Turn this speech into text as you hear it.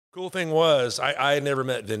Cool thing was, I had never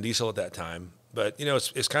met Vin Diesel at that time, but you know,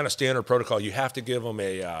 it's kind of standard protocol. You have to give him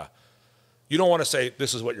a. You don't want to say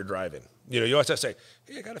this is what you're driving. You know, you always have to say,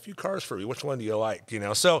 "Hey, I got a few cars for you. Which one do you like?" You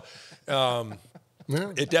know, so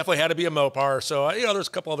it definitely had to be a Mopar. So you know, there's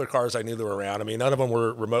a couple other cars I knew that were around. I mean, none of them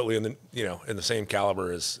were remotely in the same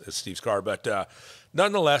caliber as Steve's car, but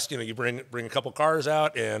nonetheless, you know, you bring a couple cars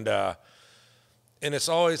out and it's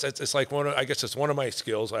always it's like I guess it's one of my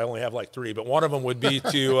skills. I only have like 3, but one of them would be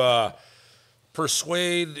to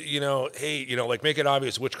persuade, you know, hey, you know, like make it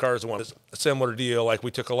obvious which car is the one. It's a similar deal. Like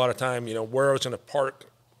we took a lot of time, you know, where I was going to park,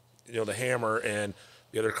 you know, the Hammer, and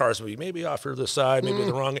the other cars would be maybe off to the side, maybe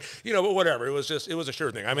the wrong, you know, but whatever. It was a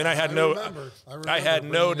sure thing. I mean, I had no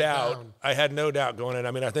doubt going in.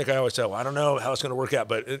 I mean, I think I always said, well, I don't know how it's going to work out,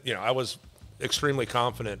 but you know, I was extremely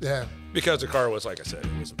confident. Yeah. Because the car was, like I said,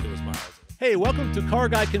 it was miles. Hey, welcome to Car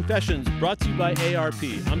Guy Confessions, brought to you by ARP.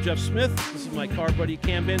 I'm Jeff Smith. This is my car buddy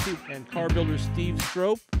Cam Benty and car builder Steve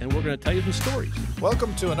Strope, and we're going to tell you some stories.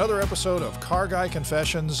 Welcome to another episode of Car Guy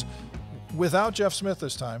Confessions, without Jeff Smith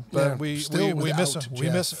this time. But we miss him.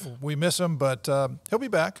 We miss him, but he'll be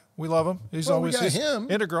back. We love him. He's always him.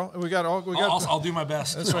 Integral. I'll do my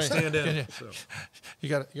best. That's right. Stand in. You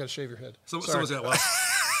got to shave your head. So is that well?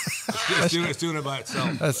 It's doing it by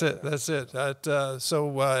itself. That's it.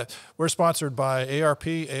 So we're sponsored by ARP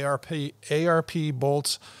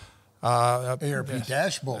bolts. ARP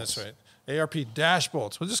dash bolts. That's right. ARP dash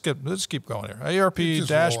bolts. We'll just keep going here.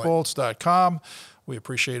 ARP-bolts.com. We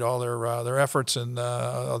appreciate all their efforts and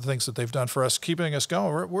all the things that they've done for us, keeping us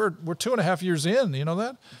going. We're 2.5 years in. You know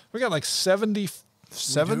that? We got like 70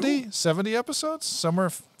 episodes somewhere.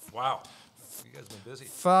 Wow. You guys been busy.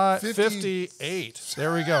 58.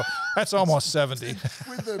 There we go. That's almost 70.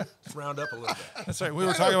 Round up a little bit. That's right. We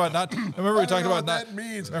were talking about not. Remember we talked about not. That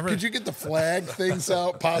means. Could you get the flag things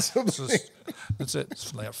out possibly? That's it.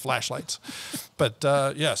 Flashlights. But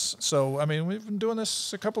yes. So I mean, we've been doing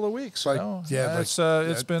this a couple of weeks. Like, you know? yeah.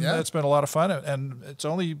 It's been a lot of fun, and it's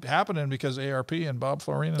only happening because ARP and Bob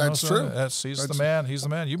Florina. That's true. He's the man. He's the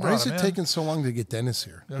man. You brought him in. Why is it taking so long to get Dennis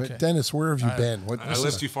here? Okay. Dennis, where have you been? I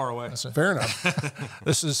live too far away. Fair enough.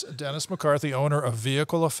 This is Dennis McCarthy, owner of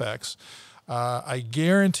Vehicle Effects. I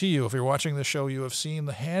guarantee you, if you're watching the show, you have seen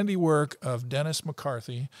the handiwork of Dennis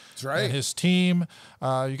McCarthy. That's right. And his team.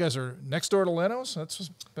 You guys are next door to Leno's. That's the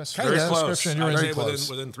best Very close. description. You're I'd in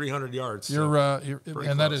say within 300 yards. You're and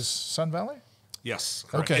close. that is Sun Valley? Yes.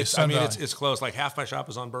 Correct. Okay. It's close. Like half my shop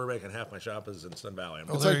is on Burbank and half my shop is in Sun Valley.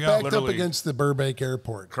 It's like backed up against the Burbank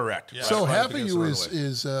airport. Correct. Yeah. So half of you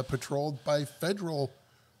is patrolled by federal.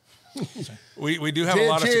 We do have a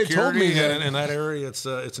lot of security in that area.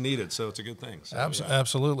 It's needed, so it's a good thing. So,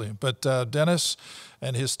 Absolutely. But Dennis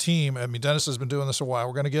and his team, I mean, Dennis has been doing this a while.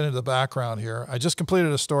 We're going to get into the background here. I just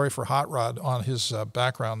completed a story for Hot Rod on his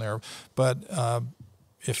background there. But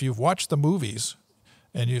if you've watched the movies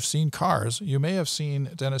and you've seen Cars, you may have seen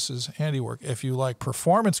Dennis's handiwork. If you like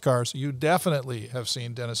performance cars, you definitely have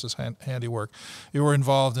seen Dennis's handiwork. You were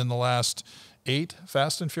involved in the last 8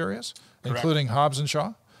 Fast and Furious, Correct. Including Hobbs and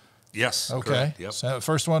Shaw. Yes. Okay. Correct. Yep. So the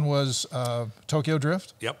first one was Tokyo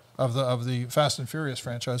Drift. Yep. Of the Fast and Furious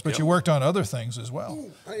franchise, but Yep. you worked on other things as well.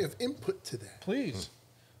 Ooh, I have input to that. Please.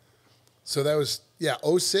 So that was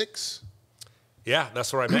 06. Yeah,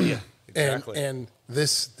 that's where I met you. Exactly. And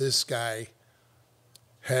this guy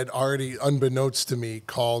had already, unbeknownst to me,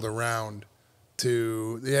 called around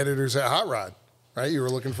to the editors at Hot Rod. Right? You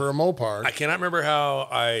were looking for a Mopar. I cannot remember how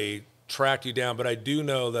I tracked you down, but I do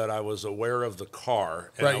know that I was aware of the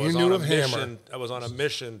car. And right, I was you knew on of a mission, Hammer. I was on a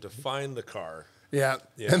mission to find the car. Yeah,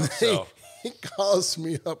 And he calls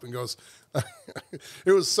me up and goes,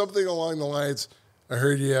 it was something along the lines, I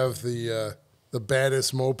heard you have the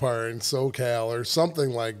baddest Mopar in SoCal or something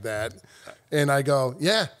like that. And I go,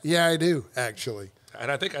 yeah, I do, actually.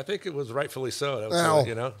 And I think it was rightfully so. That was,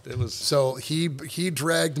 Well, it was. So he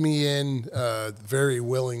dragged me in very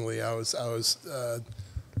willingly. I was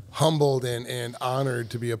humbled and honored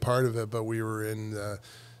to be a part of it. But we were in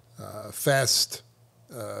Fast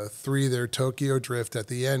 3 there, Tokyo Drift at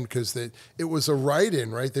the end, because it was a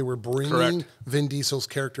write-in, right? They were bringing Correct. Vin Diesel's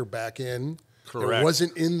character back in. Correct. It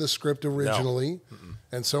wasn't in the script originally. No.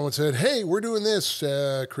 And someone said, hey, we're doing this,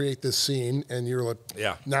 create this scene. And you're like,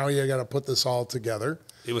 Yeah. now you got to put this all together.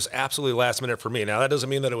 It was absolutely last minute for me. Now, that doesn't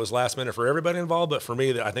mean that it was last minute for everybody involved, but for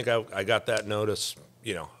me, I think I got that notice,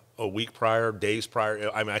 a week prior, days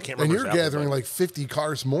prior. I mean, I can't remember. And you're exactly, gathering like 50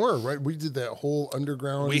 cars more, right? We did that whole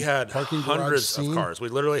underground We had parking hundreds garage of scene. cars. We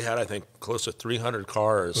literally had, I think, close to 300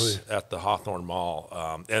 cars at the Hawthorne Mall.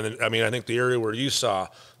 And then, I mean, I think the area where you saw,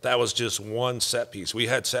 that was just one set piece. We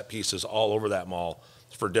had set pieces all over that mall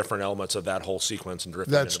for different elements of that whole sequence and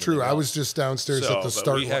drifting. That's and true. everything I else. was just downstairs at the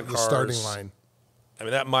but we had the starting line. I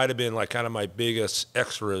mean, that might have been like kind of my biggest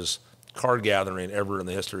extras card gathering ever in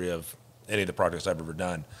the history of any of the projects I've ever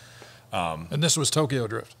done. And this was Tokyo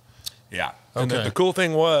Drift. Yeah. And Okay. the cool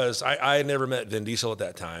thing was I had never met Vin Diesel at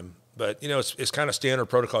that time, but you know, it's kind of standard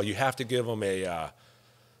protocol. You have to give them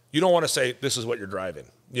you don't want to say, this is what you're driving.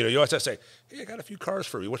 You know, you always have to say, hey, I got a few cars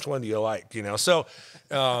for you. Which one do you like? You know, so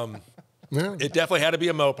Yeah. it definitely had to be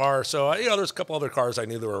a Mopar. So, you know, there's a couple other cars I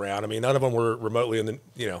knew that were around. I mean, none of them were remotely in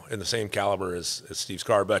the same caliber as Steve's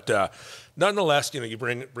car. But nonetheless, you know, you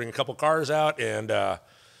bring a couple cars out and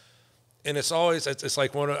it's always, it's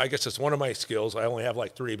like I guess it's one of my skills. I only have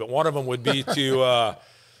like 3, but one of them would be to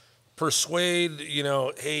persuade, you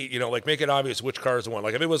know, hey, you know, like make it obvious which car is the one.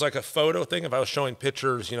 Like if it was like a photo thing, if I was showing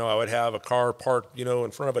pictures, you know, I would have a car parked, you know, in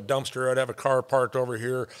front of a dumpster. I'd have a car parked over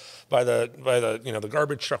here by the you know, the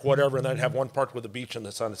garbage truck, whatever, and then I'd have one parked with the beach and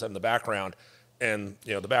the sunset in the background. And,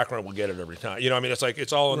 you know, the background will get it every time. You know, I mean, it's like,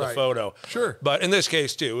 it's all in the Right. photo. Sure. But in this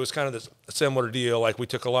case, too, it was kind of this similar deal. Like we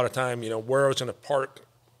took a lot of time, you know, where I was going to park,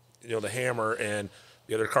 you know, the Hammer, and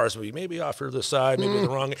the other cars would be maybe off to the side, maybe the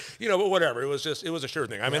wrong, you know, but whatever. It was a sure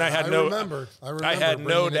thing. I mean, I had no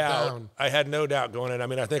doubt going in. I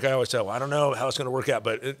mean, I think I always said, well, I don't know how it's going to work out,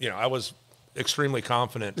 but you know, I was extremely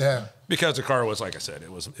confident. Yeah. Because the car was, like I said,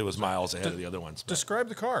 it was miles ahead of the other ones. But Describe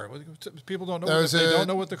the car. People don't know. They don't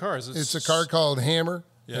know what the car is. It's a car called Hammer,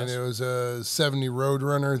 and Yes. it was a 70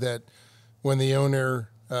 Roadrunner that when the owner,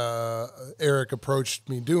 Eric, approached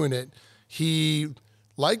me doing it, he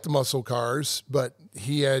liked muscle cars, but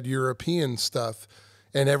he had European stuff.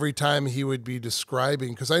 And every time he would be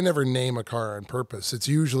describing, because I never name a car on purpose. It's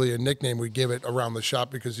usually a nickname we give it around the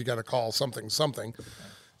shop because you got to call something something.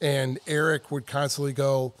 And Eric would constantly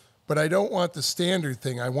go, but I don't want the standard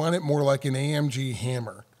thing. I want it more like an AMG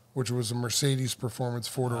Hammer, which was a Mercedes Performance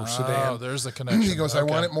 4-door sedan. Oh, there's the connection. He goes, I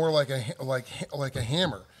Okay. want it more like a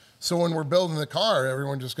Hammer. So when we're building the car,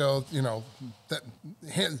 everyone just goes, you know,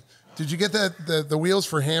 did you get that the wheels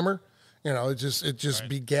for Hammer? You know, it just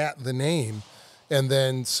begat the name. And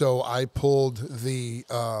then so I pulled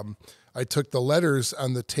I took the letters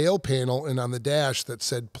on the tail panel and on the dash that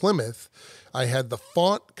said Plymouth. I had the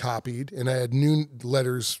font copied, and I had new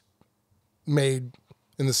letters made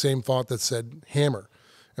in the same font that said Hammer,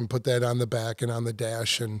 and put that on the back and on the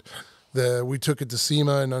dash. And we took it to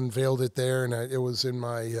SEMA and unveiled it there, and it was in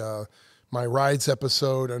my my rides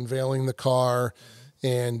episode, unveiling the car,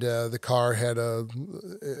 and the car had a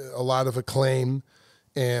lot of acclaim.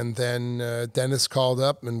 And then Dennis called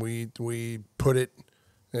up, and we put it,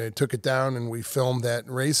 took it down, and we filmed that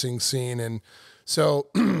racing scene. And so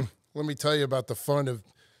let me tell you about the fun of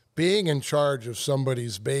being in charge of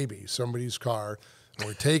somebody's baby, somebody's car. And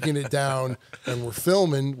we're taking it down, and we're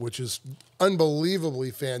filming, which is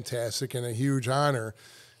unbelievably fantastic and a huge honor.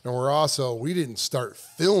 And we didn't start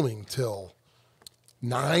filming till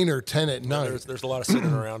 9 or 10 at night. there's a lot of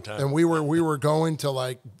sitting around time. And we were going to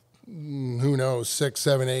like, who knows, 6,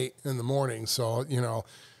 7, 8 in the morning. So, you know,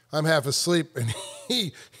 I'm half asleep, and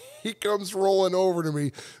he comes rolling over to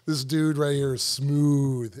me. This dude right here is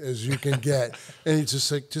smooth as you can get. And he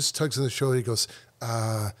just tugs on the shoulder. He goes,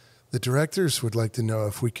 the directors would like to know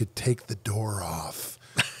if we could take the door off.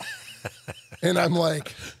 And I'm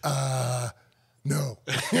like, no.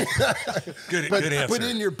 Good answer.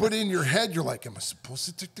 But in your head, you're like, am I supposed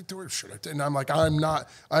to take the door? Should I? And I'm like, I'm not.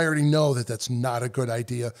 I already know that that's not a good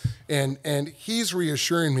idea. And he's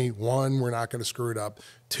reassuring me, 1, we're not going to screw it up.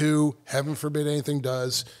 2, heaven forbid anything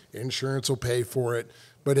does, insurance will pay for it.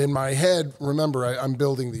 But in my head, remember, I'm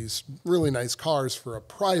building these really nice cars for a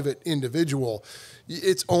private individual.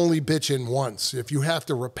 It's only bitching once. If you have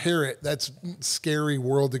to repair it, that's a scary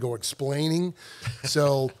world to go explaining.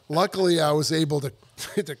 So luckily I was able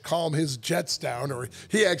to calm his jets down, or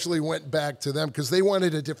he actually went back to them because they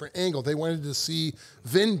wanted a different angle. They wanted to see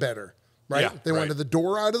Vin better, right? Yeah, they wanted the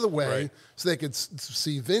door out of the way Right. so they could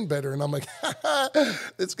see Vin better. And I'm like,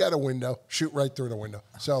 it's got a window. Shoot right through the window.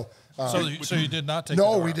 So So you did not take the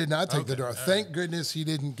no, door we out. did not take the Okay. door. Thank goodness he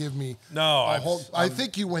didn't give me. No, I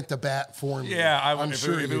think you went to bat for me. Yeah, I'm if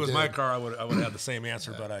sure it you was did. my car, I would have the same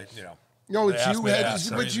answer. But No, they asked you me to had, ask,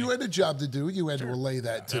 so but you had a job to do. You had to relay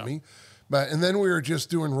that to me. And then we were just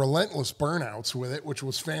doing relentless burnouts with it, which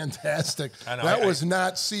was fantastic. I know, That was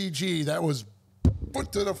not CG. That was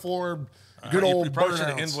foot to the floor. Good old You probably should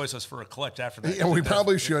have burnouts. invoiced us for a collect after that. And we It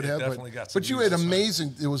probably def- should it have. definitely got some But you use had this way.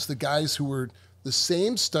 amazing. It was the guys who were the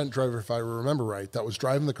same stunt driver, if I remember right, that was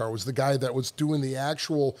driving the car, was the guy that was doing the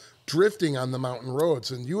actual drifting on the mountain roads.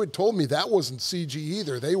 And you had told me that wasn't CG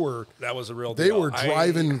either. That was a real They deal. were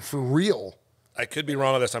driving for real. I could be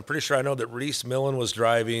wrong on this. I'm pretty sure I know that Reese Millen was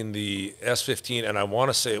driving the S15, and I want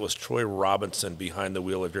to say it was Troy Robinson behind the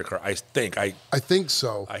wheel of your car. I think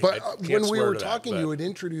so. I But can't when we swear were to that, talking, but- you had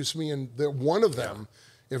introduced me, and one of them,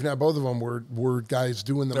 if not both of them, were guys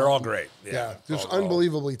doing the. They're all great. Yeah, just all-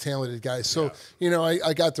 unbelievably talented guys. So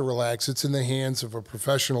I got to relax. It's in the hands of a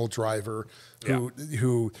professional driver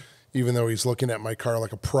who even though he's looking at my car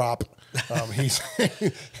like a prop, he's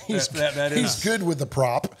he's good with the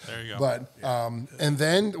prop. There you go. But and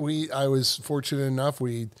then I was fortunate enough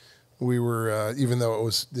we were even though it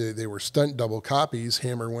was they were stunt double copies.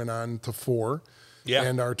 Hammer went on to 4. Yeah.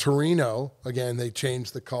 And our Torino, again, they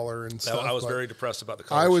changed the color and stuff. I was very depressed about the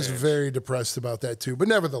color I was change. very depressed about that too. But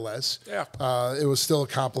nevertheless, it was still a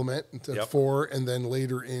compliment to 4. And then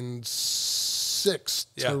later in 6,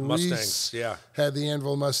 Mustangs. had the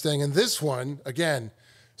Anvil Mustang. And this one, again,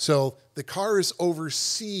 so the car is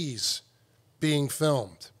overseas being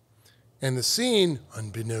filmed. And the scene,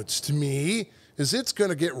 unbeknownst to me, is it's going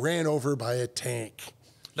to get ran over by a tank.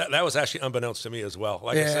 That was actually unbeknownst to me as well.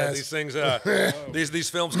 Like I said, these things, these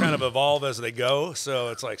films kind of evolve as they go. So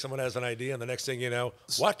it's like someone has an idea, and the next thing you know,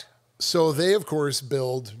 what? So they, of course,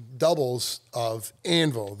 build doubles of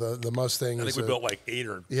Anvil. The Mustang. I think we built like 8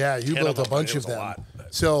 or 10 you built of a bunch of them. lot,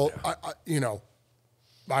 so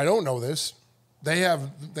I don't know this. They have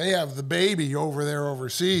the baby over there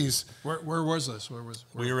overseas. Where was this?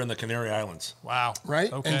 we were in the Canary Islands. Wow.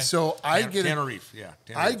 Right. Okay. And so I get Tenerife.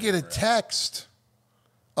 I get a text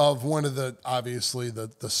of one of obviously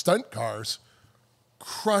the stunt cars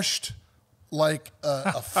crushed like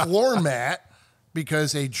a floor mat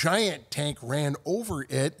because a giant tank ran over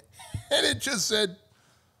it, and it just said,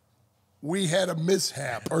 "We had a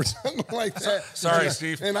mishap" or something like that. Sorry,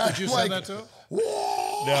 Steve. And Did you send that to him?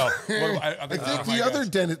 Whoa! No. I think the other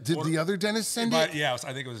Dennis did. The other Dennis send it? Yeah,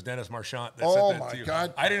 I think it was Dennis Marchant that Oh, sent that my to you.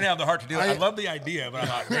 God. I didn't have the heart to do it. I love the idea, but I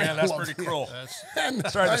thought, man, that's pretty cruel.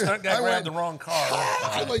 Sorry, the stunt guy grabbed the wrong car.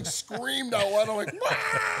 I like screamed out loud. I'm like,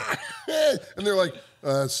 "Ah!" And they're like,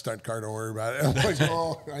 "Stunt car, don't worry about it." I'm like,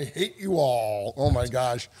 "Oh, I hate you all." Oh my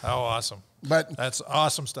gosh! How awesome! But That's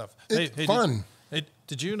awesome stuff. it's fun.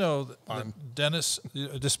 Did you know that Dennis,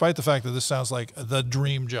 despite the fact that this sounds like the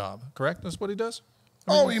dream job, correct? That's what he does?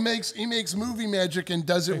 He makes movie magic and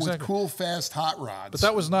does it with Exactly. cool, fast hot rods. But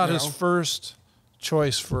that was not you his know? first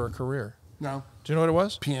choice for a career. No Do you know what it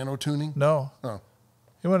was? piano tuning. No. Oh,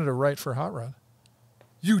 He wanted to write for Hot Rod.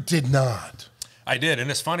 you did not. I did,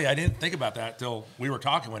 and it's funny. I didn't think about that till we were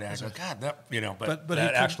talking one day. I go, God, but But that he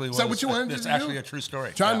could- actually Is was. that what you wanted It's to actually do? a true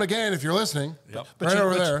story. John Yeah. McGann, if you're listening, Yep. right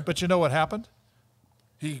over there. But you know what happened?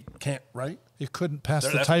 He can't write. He couldn't pass the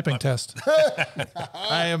that's- typing test.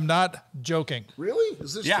 I am not joking. Really?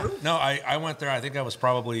 Is this Yeah, true? no, I went there. I think I was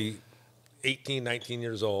probably 18, 19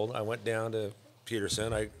 years old. I went down to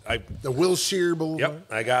Peterson. The Wilshire Boulevard.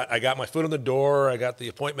 Yep. I got my foot in the door. I got the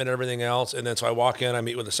appointment and everything else. And then so I walk in. I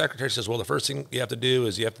meet with the secretary. She says, well, the first thing you have to do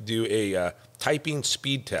is you have to do a typing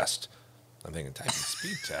speed test. I'm thinking typing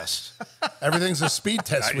speed test. Everything's a speed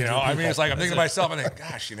test. with you I mean, people. it's like I'm thinking to myself. I think,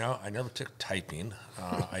 gosh, I never took typing.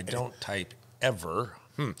 I don't type ever.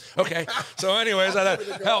 Okay. So, anyways, I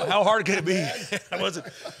thought, how hard could it be? I wasn't,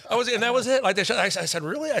 and that was it. Like I said,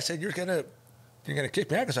 really? I said, you're gonna kick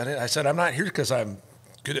me out because I said I'm not here because I'm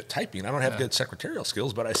good at typing. I don't have good secretarial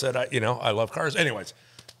skills, but I said, I love cars. Anyways,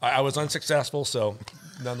 I was unsuccessful. So,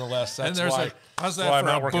 nonetheless, that's why. How's that's why I'm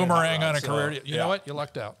that not for a working at Hot boomerang Rod, on a so, career? You yeah. know what? You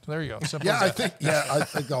lucked out. There you go. Simple Yeah, as that. I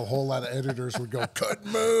think a whole lot of editors would go, "Cut,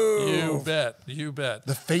 move." You bet.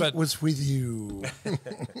 The fate But- was with you.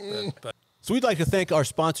 So we'd like to thank our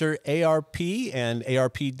sponsor, ARP and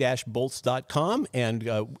ARP-bolts.com. And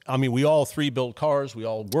we all 3 build cars. We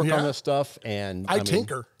all work on this stuff. And I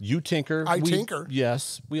tinker. You tinker. I tinker.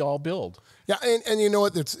 Yes, we all build. Yeah, and you know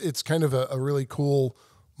what? It's kind of a really cool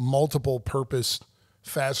multiple purpose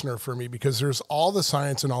fastener for me because there's all the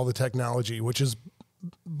science and all the technology, which is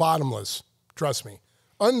bottomless. Trust me.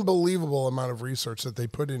 Unbelievable amount of research that they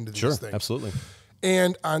put into these things. Absolutely.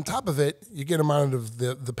 And on top of it, you get them out of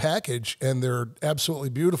the package, and they're absolutely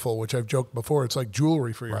beautiful. Which I've joked before, it's like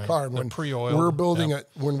jewelry for your Right. car. And They're when pre-oiled. we're building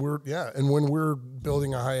Yeah. when we're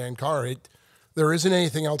building a high end car, there isn't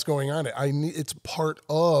anything else going on it. It's part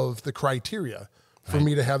of the criteria for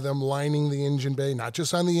me to have them lining the engine bay, not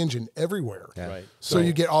just on the engine, everywhere. Right. So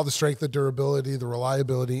you get all the strength, the durability, the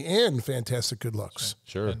reliability, and fantastic good looks.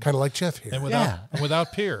 Sure. Kind of like Jeff here. And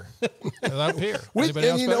without peer. Without peer. Anybody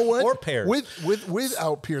and else you better? know what? Or pairs.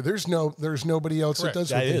 Without peer, there's nobody else Correct. that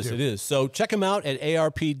does what That they is, do. it is. So check them out at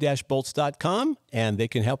ARP-bolts.com, and they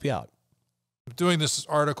can help you out. Doing this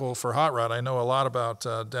article for Hot Rod, I know a lot about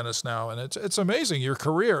Dennis now, and it's amazing your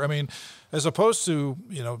career. I mean, as opposed to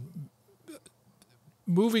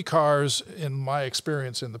movie cars, in my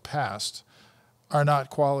experience in the past, are not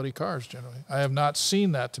quality cars generally. I have not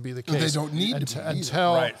seen that to be the case. They don't need to be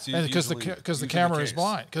until right, so because the camera is case.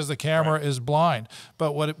 blind. Because the camera is blind.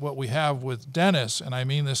 But what we have with Dennis, and I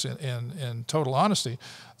mean this in total honesty,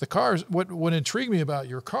 the cars. What intrigued me about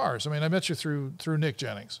your cars? I mean, I met you through Nick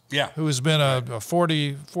Jennings, who has been a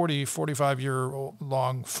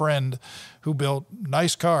 45-year-long friend who built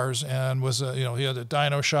nice cars and was he had a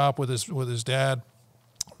dyno shop with his dad.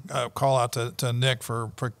 Call out to Nick for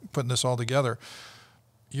putting this all together.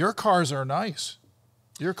 Your cars are nice.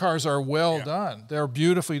 Your cars are well done. They're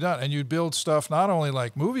beautifully done, and you build stuff not only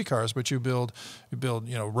like movie cars, but you build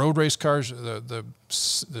road race cars. The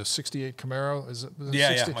 '68 Camaro is it?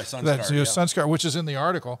 My son's that's car. Your son's car, which is in the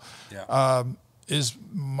article. Yeah. Is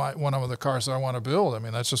one of the cars that I want to build. I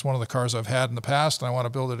mean, that's just one of the cars I've had in the past, and I want to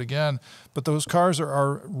build it again. But those cars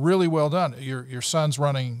are really well done. Your son's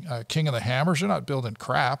running King of the Hammers. You're not building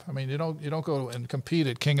crap. I mean, you don't go and compete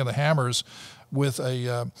at King of the Hammers with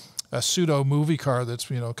a pseudo movie car that's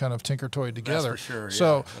kind of tinker toyed together. That's for sure.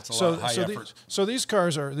 So that's a lot of high effort. So these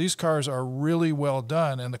cars are really well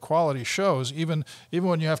done, and the quality shows. Even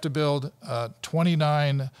when you have to build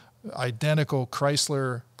 29 identical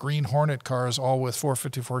Chrysler Green Hornet cars, all with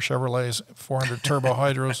 454 Chevrolets, 400 turbo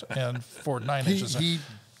hydros, and 9 inches.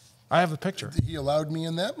 I have the picture. He allowed me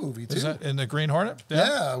in that movie too. Is that in the Green Hornet?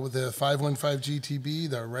 Yeah, with the 515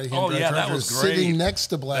 GTB, the right-hand drive that charger was great. sitting next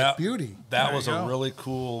to Black Beauty. That was a really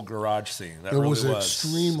cool garage scene. That It really was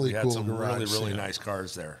extremely cool We had some garage really scene. nice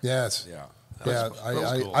cars there. Yes. Yeah. That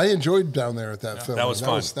was cool. I enjoyed down there at that film. That was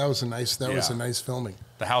fun. That was a nice filming.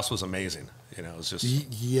 The house was amazing. It was just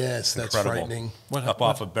yes, that's incredible. frightening.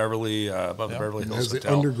 Off of Beverly, above the Beverly It Hills has the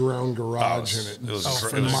Hotel. underground garage in it. It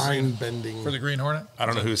was mind-bending. For the Green Hornet? I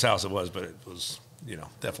don't know whose house it was, but it was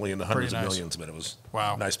definitely in the hundreds of millions. But it was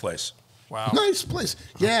nice place. Wow, nice place.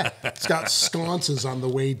 Yeah, it's got sconces on the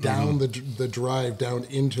way down the drive down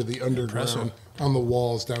into the underground on the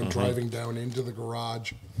walls, driving down into the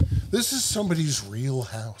garage. This is somebody's real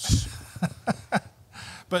house.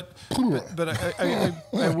 But I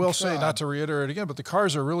will say, not to reiterate again, but the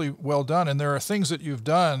cars are really well done, and there are things that you've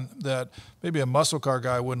done that maybe a muscle car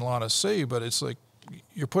guy wouldn't want to see, but it's like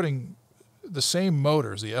you're putting the same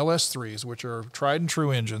motors, the LS3s, which are tried and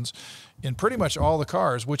true engines, in pretty much all the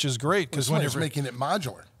cars, which is great because when you're making it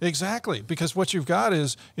modular. Exactly, because what you've got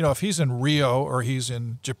is, if he's in Rio or he's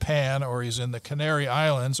in Japan or he's in the Canary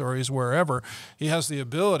Islands or he's wherever, he has the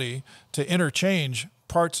ability to interchange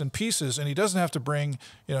parts and pieces, and he doesn't have to bring,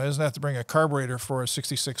 a carburetor for a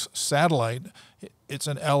 66 Satellite. It's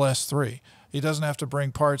an LS3. He doesn't have to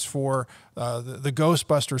bring parts for the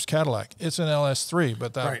Ghostbusters Cadillac. It's an LS3,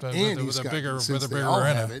 but and with a bigger rear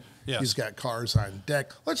end. Yes. He's got cars on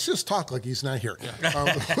deck. Let's just talk like he's not here.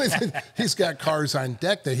 Yeah. He's got cars on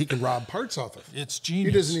deck that he can rob parts off of. It's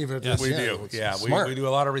genius. He doesn't even. Yes, we do. Yeah, we do a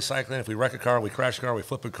lot of recycling. If we wreck a car, we crash a car, we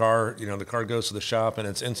flip a car. The car goes to the shop, and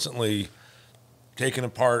it's instantly taken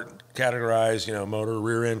apart, categorized. Motor,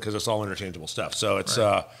 rear end, because it's all interchangeable stuff. So it's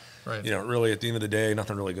really at the end of the day,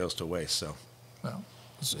 nothing really goes to waste. So, well,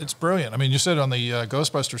 it's brilliant. I mean, you said on the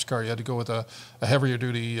Ghostbusters car you had to go with a heavier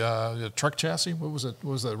duty truck chassis. What was it?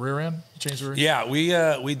 What was the rear end? You changed the rear end?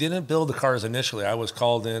 Yeah, we didn't build the cars initially. I was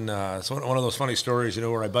called in. It's one of those funny stories,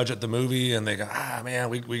 where I budget the movie and they go, man,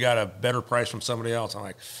 we got a better price from somebody else. I'm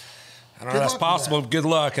like, I don't know, that's possible. Good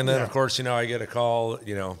luck. And then of course, I get a call,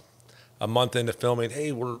 a month into filming.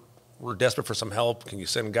 Hey, we're desperate for some help. Can you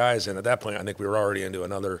send guys in? At that point, I think we were already into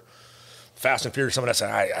another Fast and Furious. Somebody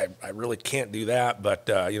said, I really can't do that, but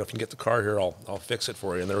if you can get the car here, I'll fix it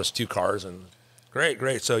for you. And there was 2 cars, and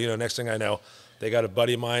great. So next thing I know, they got a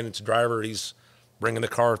buddy of mine. It's a driver. He's bringing the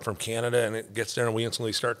car from Canada, and it gets there, and we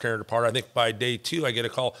instantly start tearing it apart. I think by day 2, I get a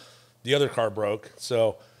call. The other car broke,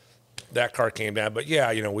 so that car came down. But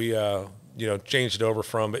yeah, we changed it over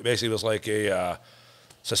from. Basically, it was like a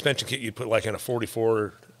suspension kit you'd put like in a 40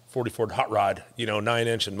 Ford hot rod,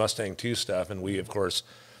 9-inch and Mustang 2 stuff. And we, of course,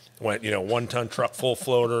 went, 1-ton truck, full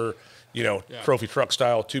floater, trophy truck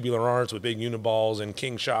style tubular arms with big uniballs and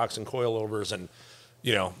king shocks and coilovers and,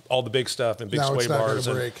 all the big stuff and big sway bars.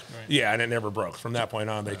 And, yeah, and it never broke. From that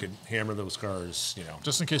point on, they could hammer those cars,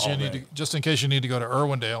 Just in case you need to go to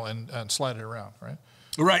Irwindale and slide it around, right?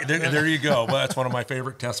 Right, there you go. Well, that's one of my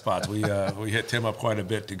favorite test spots. We hit Tim up quite a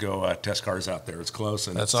bit to go test cars out there. It's close,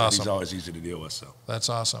 and that's awesome. He's always easy to deal with. So that's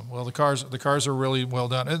awesome. Well, the cars are really well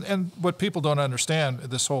done. And what people don't understand,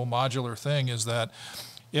 this whole modular thing, is that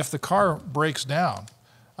if the car breaks down,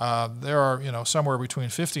 there are somewhere between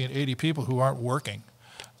 50 and 80 people who aren't working.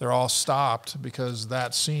 they're all stopped because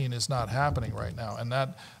that scene is not happening right now, and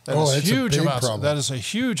that Oh, is that's a huge big amounts. problem. That is a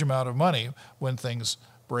huge amount of money when things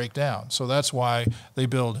break down. So that's why they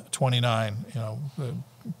build 29,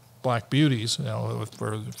 Black Beauties,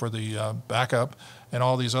 for the backup, and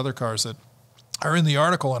all these other cars that are in the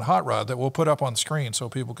article on Hot Rod that we'll put up on screen so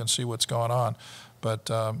people can see what's going on. But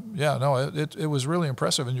yeah, no, it was really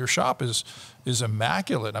impressive, and your shop is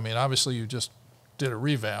immaculate. I mean, obviously you just did a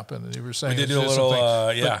revamp, and you were saying We did it's do a just little,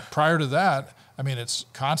 something. yeah. But prior to that, I mean, it's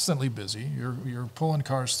constantly busy. You're pulling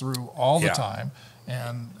cars through all the Yeah. time,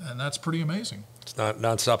 and that's pretty amazing. It's not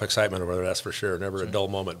nonstop excitement over there, that's for sure. Never a dull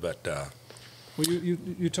moment, but Well,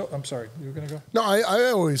 I'm sorry, you were going to go? No,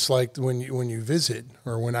 I always liked when you visit,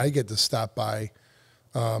 or when I get to stop by,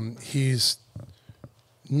 he's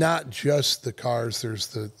not just the cars. There's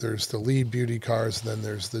the lead beauty cars, and then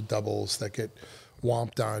there's the doubles that get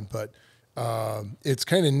whomped on. But it's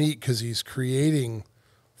kind of neat because he's creating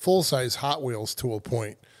full-size Hot Wheels to a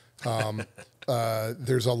point.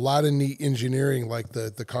 There's a lot of neat engineering, like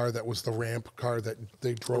the car that was the ramp car that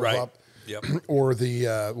they drove Right. up. Yep. Or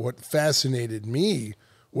the what fascinated me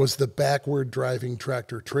was the backward driving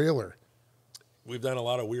tractor trailer. we've done a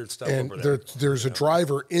lot of weird stuff And over there. there's a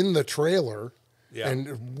driver in the trailer Yeah.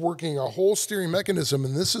 and working a whole steering mechanism,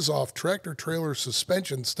 and this is off tractor trailer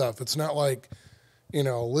suspension stuff. It's not like,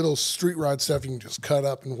 little street rod stuff you can just cut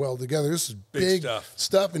up and weld together. This is big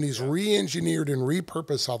stuff, and he's re-engineered and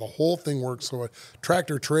repurposed how the whole thing works so a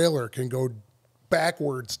tractor trailer can go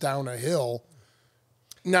backwards down a hill,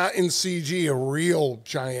 not in CG, a real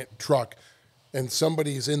giant truck. And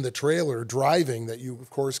somebody's in the trailer driving that you, of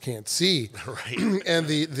course, can't see. Right.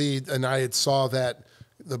 And I had saw that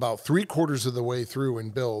about 3/4 of the way through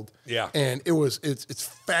in build. Yeah. And it's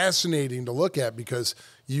fascinating to look at because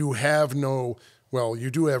you have you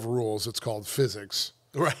do have rules. It's called physics.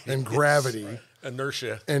 Right. And gravity.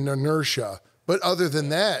 Inertia. But other than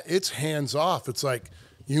that, it's hands off. It's like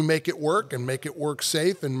you make it work and make it work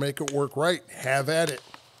safe and make it work right. Have at it.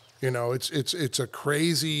 It's a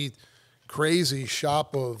crazy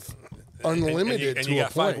shop of unlimited and to you a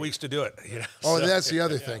got point. 5 weeks to do it. Oh, and that's the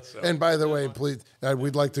other thing. And by the way, please,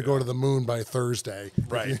 we'd like to go to the moon by Thursday.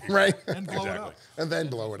 Right. Right. And blow it up. And then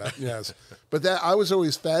blow it up. Yes. But I was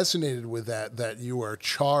always fascinated with that you are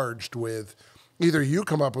charged with either you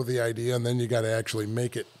come up with the idea and then you got to actually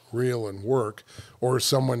make it real and work, or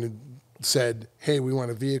someone said, hey, we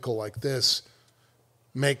want a vehicle like this,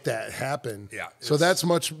 make that happen. Yeah. So that's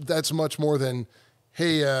much more than,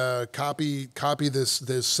 hey, copy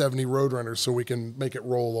this 70 Roadrunner so we can make it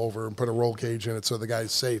roll over and put a roll cage in it so the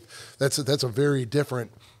guy's safe. That's a very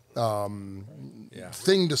different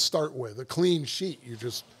thing to start with. A clean sheet. You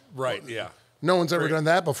just Right, yeah. no one's ever done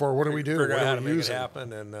that before. What do we do? Figure What out how do to we make use it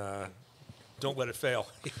happen and don't let it fail.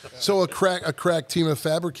 So a crack team of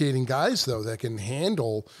fabricating guys though that can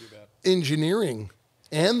handle engineering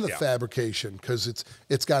and the fabrication because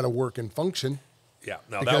it's got to work and function. Yeah,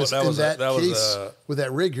 no, Because that was in that case, a, with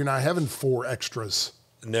that rig, you're not having 4 extras.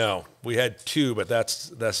 no. We had 2, but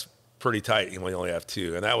that's pretty tight. We only have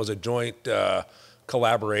 2, and that was a joint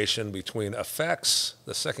collaboration between effects,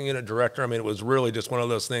 the second unit director. I mean, it was really just one of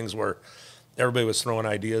those things where everybody was throwing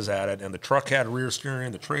ideas at it, and the truck had rear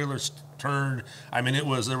steering, the trailers turned. I mean,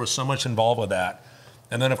 there was so much involved with that.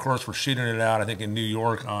 And then, of course, we're shooting it out, I think, in New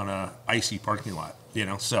York on a icy parking lot.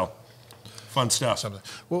 So fun stuff.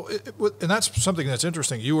 Well, and that's something that's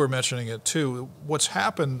interesting. You were mentioning it too. What's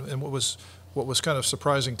happened, and what was kind of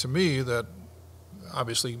surprising to me, that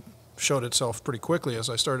obviously showed itself pretty quickly as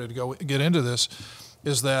I started to get into this,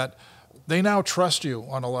 is that they now trust you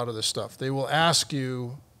on a lot of this stuff. They will ask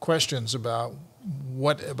you questions about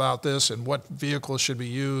what about this and what vehicles should be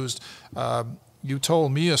used. You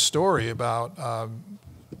told me a story about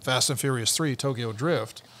Fast and Furious 3 Tokyo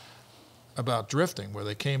Drift, about drifting, where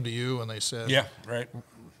they came to you and they said, Yeah, right.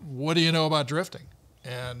 what do you know about drifting?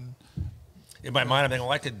 And In my mind, I think I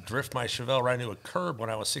like to drift my Chevelle right into a curb when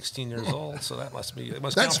I was 16 years old. So it must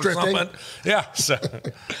That's count for drifting. something. Yeah. So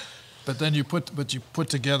but then you put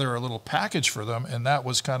together a little package for them, and that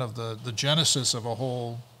was kind of the genesis of a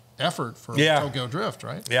whole effort for Tokyo Drift,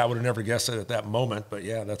 right? yeah, I would have never guessed it at that moment, but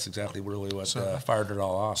yeah, that's exactly really what fired it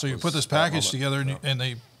all off. So you was put this that package moment. together, and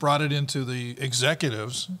they brought it into the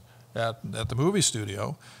executives at the movie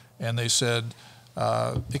studio, and they said,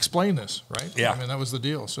 explain this, right? Yeah. I mean, that was the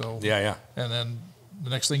deal. So Yeah. And then the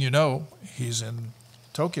next thing you know, he's in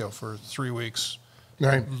Tokyo for 3 weeks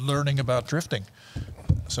Right. learning about drifting.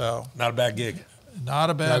 So Not a bad gig. not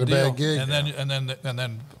a bad Not a deal. bad gig. And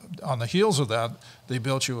then on the heels of that, they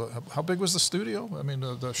built you. How big was the studio? I mean,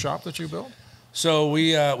 the shop that you built? So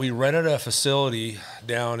we rented a facility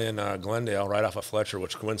down in Glendale, right off of Fletcher,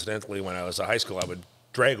 which coincidentally, when I was in high school, I would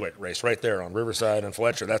drag race right there on Riverside and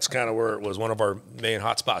Fletcher. That's kind of where it was one of our main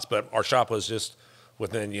hot spots. But our shop was just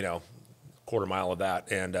within, quarter mile of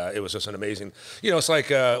that, and it was just an amazing. It's like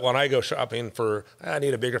when I go shopping for, I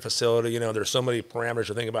need a bigger facility. There's so many parameters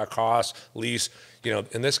to think about: cost, lease.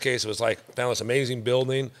 In this case, it was like found this amazing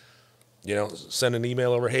building. Send an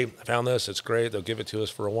email over, hey, I found this, it's great, they'll give it to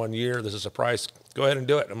us for 1 year, this is a price, go ahead and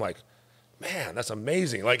do it. I'm like, man, that's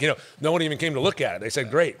amazing. Like, no one even came to look at it. They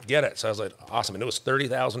said, great, get it. So I was like, awesome. And it was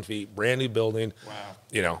 30,000 feet, brand new building.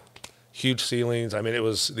 Wow. Huge ceilings. I mean, it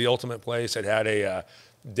was the ultimate place. It had a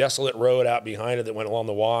desolate road out behind it that went along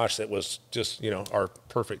the wash that was just, our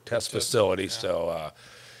perfect test facility. Yeah. So,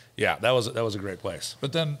 that was a great place.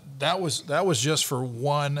 But then that was just for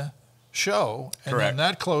one show, and Correct. then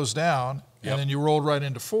that closed down, and then you rolled right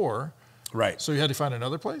into 4. Right. So you had to find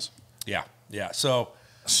another place? Yeah. So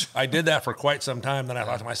I did that for quite some time. Then I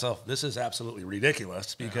thought to myself, this is absolutely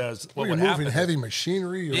ridiculous because what you're would moving happen heavy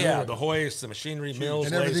machinery. the hoist, the machinery, mills,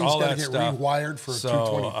 and lathes, everything's all got that to get stuff. rewired for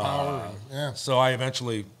 220 power. So I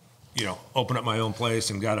eventually, opened up my own place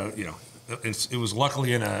and got it was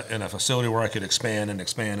luckily in a facility where I could expand and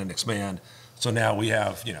expand and expand. So now we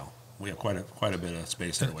have, we have quite a bit of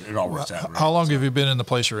space there. It all works out. How long have you been in the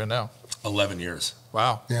place you're in now? 11 years.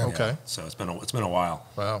 Wow. Yeah. Okay. Yeah. So it's been a while.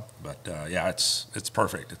 Wow. But it's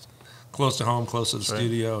perfect. It's close to home, close to the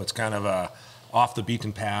studio. It's kind of off the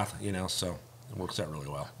beaten path, so it works out really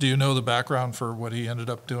well. Do you know the background for what he ended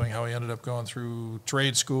up doing? How he ended up going through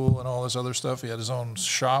trade school and all this other stuff? He had his own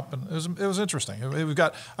shop, and it was interesting. We've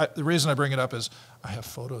got the reason I bring it up is I have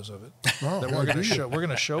photos of it that we're going to show. We're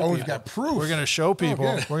going to show. Oh, people. we've got proof. We're going to show people.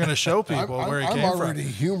 We're going to show people where he came from. I'm already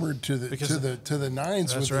humored to the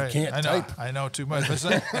nines with the can't type. I know too much. Was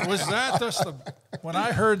that just when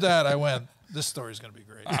I heard that, I went, this story's going to be great.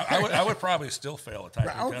 I would probably still fail a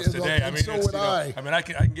typing test well, today. so would I. I mean, I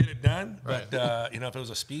can get it done, but if it was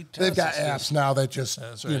a speed test, they've got apps now that just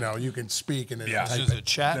you can speak and This is a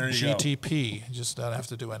chat GTP. You just don't have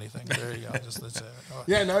to do anything. There you go.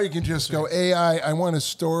 Yeah, now you can just go AI. I want a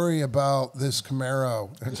story about this Camaro.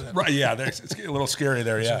 Right? Yeah, it's a little scary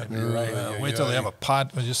there. Yeah, you're right. Wait till they have a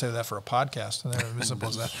pod. We'll just say that for a podcast. And they're as simple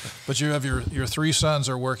as that. But you have your 3 sons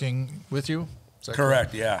are working with you.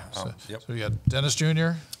 Correct. Yeah. So you got Dennis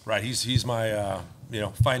Jr. Right. He's my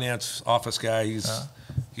finance office guy.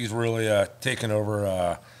 He's really taken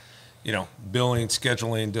over billing,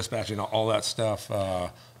 scheduling, dispatching, all that stuff.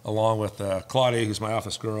 Along with Claudia, who's my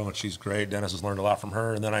office girl, and she's great. Dennis has learned a lot from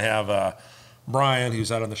her. And then I have Brian,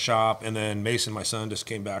 who's out in the shop, and then Mason, my son, just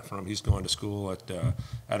came back he's going to school out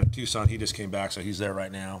of Tucson. He just came back, so he's there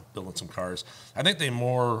right now building some cars. I think they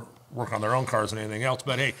more work on their own cars than anything else,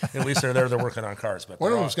 but hey, at least they're there. They're working on cars. But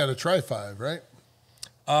one of them's got a Tri-5, right?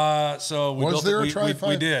 So we was built there a we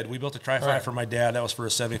Tri-5? did. We built a Tri-5 for my dad. That was for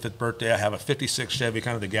his 75th birthday. I have a 56 Chevy,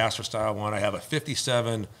 kind of the Gasser style one. I have a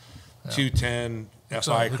 57 210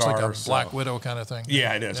 FI looks car. like a Black Widow kind of thing.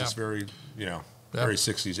 Yeah, it is. Yeah. It's very, very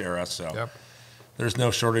 60s era. So there's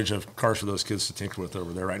no shortage of cars for those kids to tinker with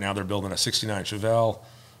over there. Right now they're building a 69 Chevelle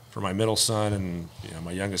for my middle son, and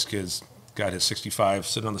my youngest kid's got his 65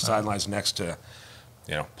 sitting on the sidelines next to,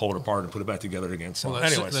 pull it apart and put it back together again. So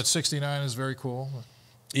anyways. That 69 is very cool.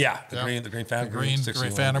 Yeah, the green Phantom green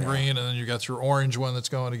Phantom green, and then you got your orange one that's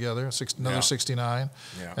going together, another 69,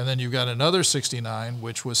 and then you've got another 69,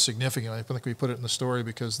 which was significant. I think we put it in the story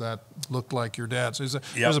because that looked like your dad's. So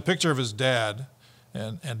there's a picture of his dad,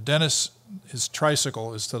 and Dennis, his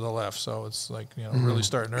tricycle is to the left, so it's like really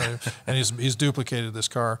starting early, and he's duplicated this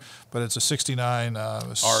car, but it's a 69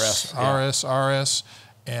 RS.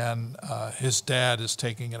 And his dad is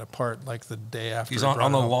taking it apart like the day after. He's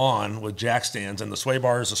on the lawn with jack stands and the sway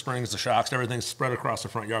bars, the springs, the shocks, everything's spread across the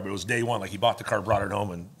front yard. But it was day one. Like he bought the car, brought it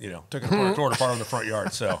home, and took it apart, tore it apart in the front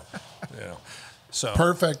yard. So, so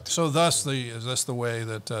perfect. So thus the way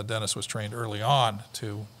that Dennis was trained early on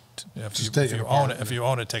to if you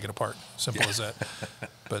own it, take it apart. Simple as that.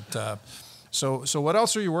 But. So what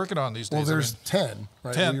else are you working on these days? Well, there's 10,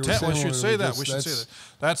 right? 10. We should say that. We should say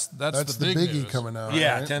that. That's the big biggie news. coming out.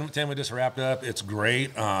 Yeah, right? 10 we just wrapped up. It's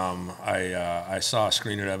great. I saw a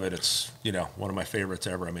screener of it. It's one of my favorites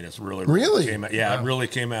ever. I mean, it's really came out, it really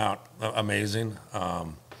came out amazing. There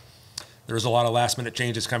was a lot of last minute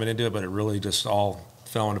changes coming into it, but it really just all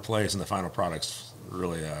fell into place, and the final product's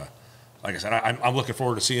really, like I said, I'm looking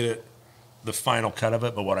forward to seeing it. The final cut of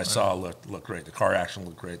it, but what I saw looked great. The car action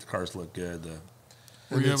looked great. The cars looked good.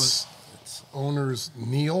 And it's owner's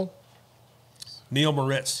Neil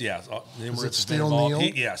Moritz, yeah. Neil Is Moritz it still Neil?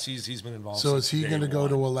 Neil? He's been involved. So is he going to go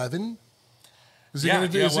to 11? Is he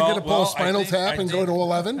going to pull a Spinal Tap and go to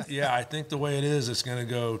 11? Yeah, I think the way it is, it's going to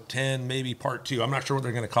go 10, maybe part 2. I'm not sure what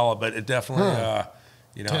they're going to call it, but it definitely, I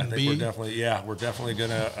think we're definitely going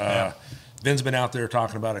to. Vin's been out there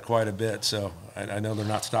talking about it quite a bit, so I know they're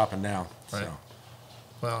not stopping now. Right. So.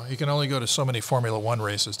 Well, he can only go to so many Formula One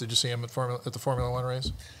races. Did you see him at the Formula One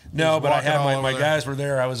race? No, but I had my guys were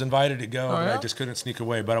there. I was invited to go, but yeah? I just couldn't sneak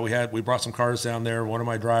away. But we brought some cars down there. One of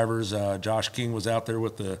my drivers, Josh King, was out there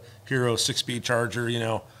with the Hero 6-speed Charger,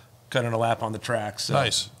 cutting a lap on the track. So,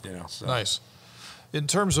 nice. Nice. In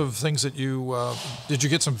terms of things that you did you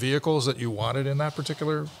get some vehicles that you wanted in that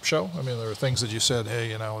particular show? I mean, there were things that you said,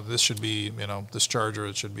 hey, this should be, this Charger,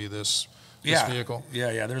 it should be this vehicle.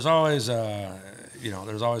 Yeah. There's always,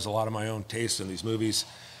 there's always a lot of my own taste in these movies.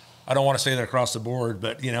 I don't want to say that across the board,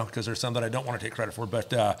 but because there's some that I don't want to take credit for.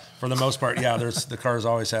 But for the most part, there's the cars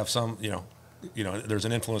always have some, there's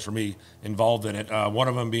an influence for me involved in it. One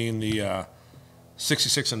of them being the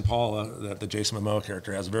 66 Impala that the Jason Momoa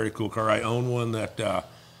character has. A very cool car. I own one that.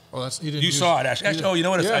 You saw it actually. Oh, you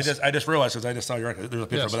know what? Yes. I just realized because I just saw your record. There's a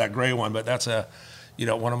picture of that gray one, but that's a,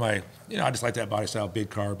 one of my. I just like that body style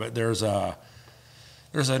big car. But there's a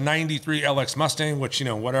 93 LX Mustang, which,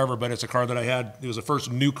 whatever, but it's a car that I had. It was the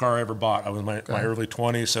first new car I ever bought. I was in my early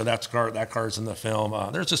 20s, so that car's in the film.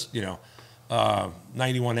 There's just, 91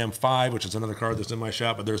 M5, which is another car that's in my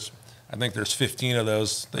shop, but I think there's 15 of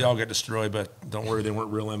those. They all get destroyed, but don't worry, they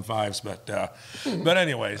weren't real M5s. But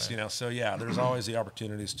anyways, so yeah, there's always the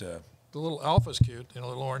opportunities to. The little Alpha's cute, a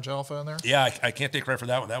little orange Alpha in there. Yeah, I can't take credit for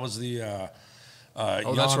that one. That was the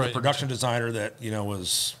the production designer that,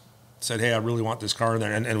 said, hey, I really want this car,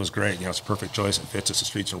 and it was great. It's a perfect choice. It fits. It's the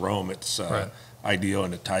streets of Rome. It's ideal,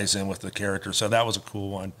 and it ties in with the character. So that was a cool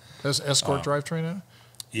one. Has Escort drivetrain in it?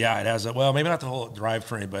 Yeah, it has. Maybe not the whole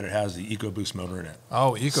drivetrain, but it has the EcoBoost motor in it.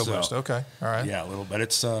 Oh, EcoBoost. Okay, all right. Yeah, a little, but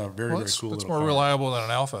it's very cool. It's more reliable than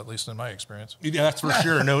an Alpha, at least in my experience. Yeah, that's for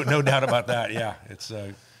sure. No doubt about that. Yeah, it's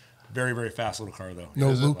a very, very fast little car, though.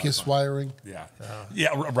 No Lucas wiring. Yeah.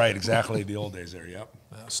 Yeah. Right. Exactly. The old days there. Yep.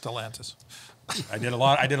 Stellantis. I did a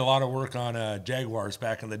lot of work on Jaguars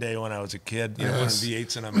back in the day when I was a kid. Running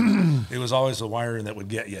V8s in them. It was always the wiring that would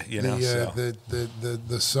get you.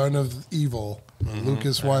 The son of evil,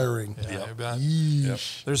 Lucas wiring. Yeah, yep.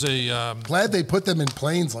 There's a glad they put them in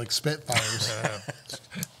planes like Spitfires.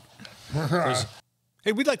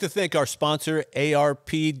 Hey, we'd like to thank our sponsor,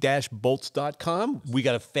 ARP-bolts.com. We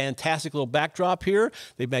got a fantastic little backdrop here.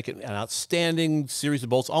 They make an outstanding series of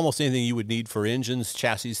bolts, almost anything you would need for engines,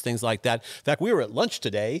 chassis, things like that. In fact, we were at lunch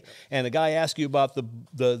today, and the guy asked you about the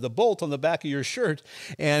bolt on the back of your shirt,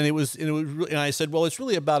 and I said, well, it's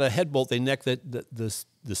really about a head bolt. They neck the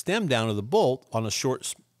stem down of the bolt on a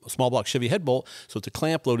small block Chevy head bolt, so the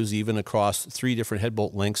clamp load is even across 3 different head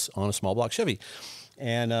bolt lengths on a small block Chevy.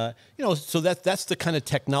 And, so that's the kind of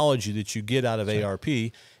technology that you get out of ARP.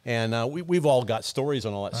 And we've all got stories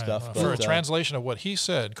on all that stuff. For a translation of what he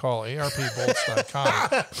said, call ARPbolts.com.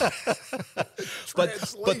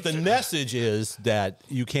 but the message is that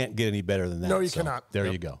you can't get any better than that. No, you cannot. There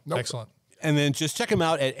you go. Nope. Excellent. And then just check them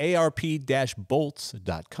out at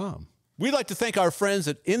ARP-bolts.com. We'd like to thank our friends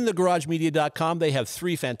at InTheGarageMedia.com. They have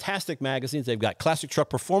 3 fantastic magazines. They've got Classic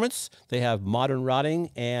Truck Performance, they have Modern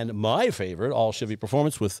Rotting, and my favorite, All Chevy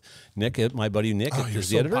Performance with Nick, my buddy Nick, is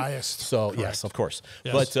the editor. Biased. So Correct. yes, of course.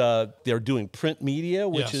 Yes. But they're doing print media,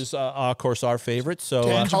 which is of course our favorite. So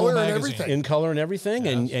in color and everything. In color and everything,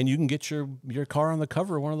 and you can get your car on the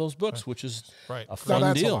cover of one of those books, which is a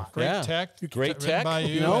fun deal. Great tech. Great tech. By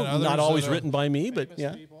you not always written by me, but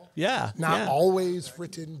yeah. People. Yeah. Not always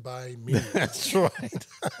written by me. That's right.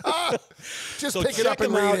 Just So pick it up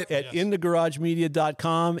and them read out it. at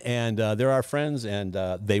InTheGarageMedia.com, and they're our friends, and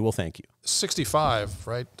they will thank you. 65,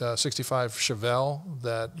 right? 65 Chevelle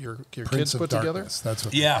that your kids put together? That's what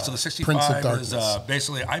So the 65 is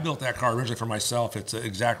basically, I built that car originally for myself. It's an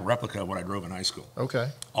exact replica of what I drove in high school. Okay.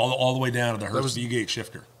 All the way down to the Hurst V-gate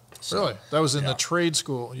shifter. So, Really? That was in the trade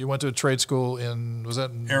school. You went to a trade school was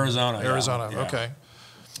that in Arizona? Arizona, yeah. okay.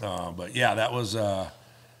 But yeah, that was,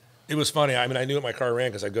 it was funny. I mean, I knew what my car ran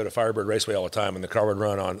because I'd go to Firebird Raceway all the time, and the car would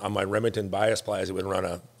run on my Remington bias plies. It would run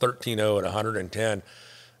a 13.0 at 110.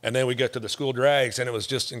 And then we get to the school drags, and it was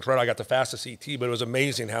just incredible. I got the fastest ET, but it was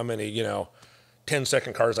amazing how many,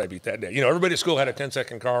 10-second cars I beat that day. Everybody at school had a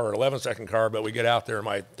 10-second car or 11-second car, but we get out there, and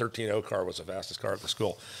my 13.0 car was the fastest car at the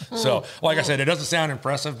school. So, like I said, it doesn't sound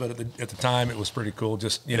impressive, but at the time, it was pretty cool.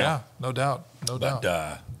 Just, Yeah, no doubt.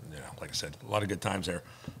 Like I said, a lot of good times there.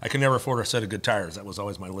 I could never afford a set of good tires. That was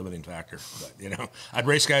always my limiting factor. But, I'd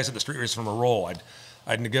race guys at the street race from a roll.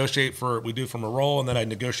 I'd negotiate we do from a roll, and then I'd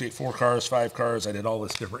negotiate 4 cars, 5 cars. I did all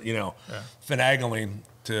this different, finagling.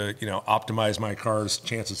 to optimize my car's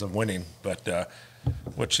chances of winning, but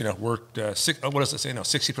which worked. What does it say? No,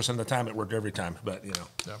 60% of the time it worked every time. But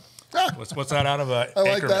what's that out of a? I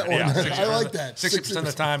like that one. Yeah, I like that. 60% of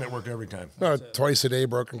the time it worked every time. No, twice a day,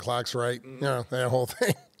 broken clocks, right? That whole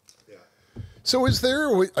thing. So is there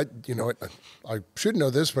a way, I should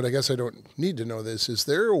know this, but I guess I don't need to know this. Is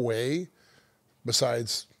there a way,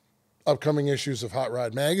 besides upcoming issues of Hot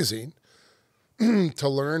Rod Magazine, to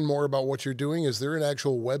learn more about what you're doing? Is there an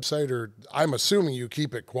actual website, or I'm assuming you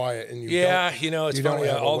keep it quiet and you it's funny.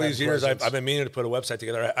 All these years presence. I've been meaning to put a website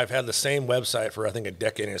together. I've had the same website for I think a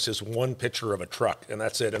decade, and it's just one picture of a truck, and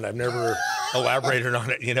that's it. And I've never elaborated on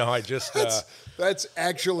it. I just that's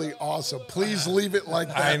actually awesome. Please leave it like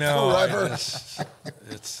that I know. forever.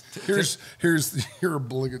 Here's Here's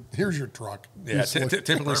your truck. yeah.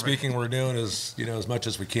 Typically speaking, we're doing as much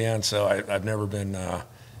as we can. So I've never been.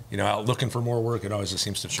 Out looking for more work. It always just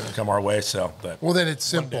seems to come our way. So, but Well, then it's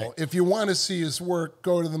simple. If you want to see his work,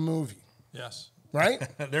 go to the movie. Yes. Right?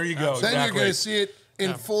 there you go. Then you're going to see it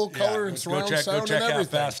in full color and surround go sound check and out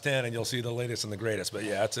everything. Fast 10, and you'll see the latest and the greatest. But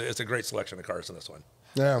yeah, it's a great selection of cars in this one.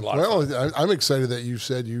 Yeah. A lot of fun. I'm excited that you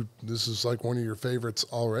said this is like one of your favorites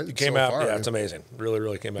already. It came so out. far. Yeah, it's amazing.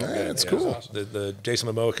 Really came out good. It's cool. The Jason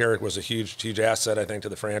Momoa character was a huge asset, I think, to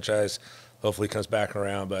the franchise. Hopefully, he comes back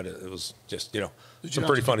around. But it was just some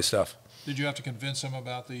pretty funny stuff. Did you have to convince him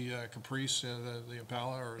about the Caprice, the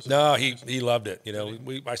Impala, or? No, he loved it.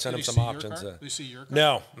 I sent him some options. Did he see your car?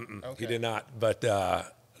 No, Okay. he did not. But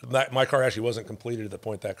my car actually wasn't completed at the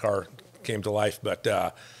point that car came to life.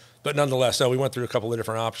 But nonetheless, we went through a couple of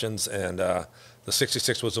different options, and the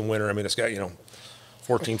 66 was the winner. I mean, it's got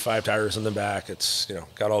 14 5 tires in the back. It's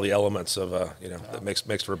got all the elements of that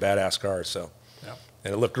makes for a badass car. So,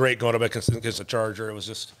 and it looked great going up against the Charger. It was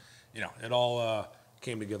just it all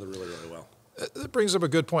came together really well. That brings up a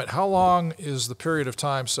good point. How long is the period of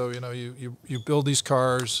time? So you build these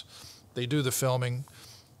cars, they do the filming.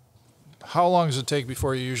 How long does it take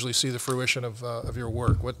before you usually see the fruition of your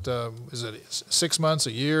work? What is it? 6 months,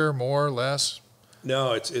 a year, more, less?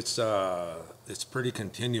 No, it's pretty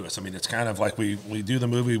continuous. I mean, it's kind of like we do the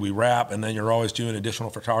movie, we wrap, and then you're always doing additional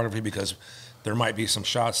photography because there might be some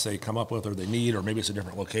shots they come up with or they need, or maybe it's a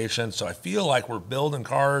different location. So I feel like we're building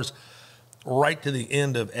cars right to the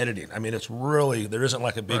end of editing. I mean, it's really, there isn't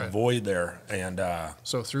like a big void there. And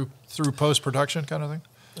so through post-production kind of thing?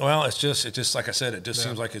 Well, it's just like I said, it just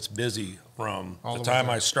seems like it's busy from All the the way time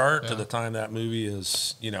through. I start to the time that movie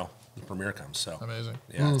is, the premiere comes. So Amazing.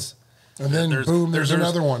 yeah, And then boom, there's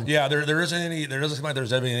another one. Yeah, there doesn't seem like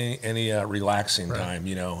there's any relaxing time,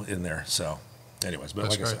 in there. So, anyways, but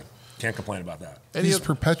That's like I great. said, can't complain about that. He's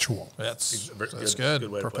perpetual. That's Good good. way to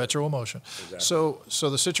put it. Perpetual motion. Exactly. So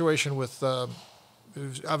the situation with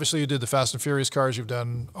obviously you did the Fast and Furious cars. You've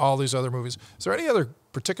done all these other movies. Is there any other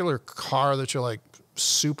particular car that you're like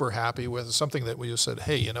super happy with? Something that we just said,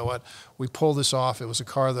 hey, you know what? We pulled this off. It was a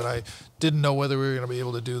car that I didn't know whether we were going to be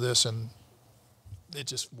able to do this, and it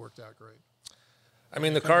just worked out great. I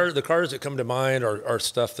mean, the cars that come to mind are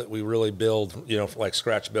stuff that we really build, like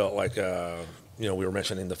scratch built, like, we were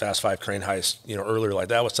mentioning the Fast 5 train heist, earlier. Like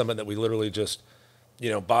that was something that we literally just,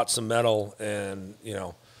 bought some metal and,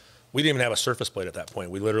 we didn't even have a surface plate at that point.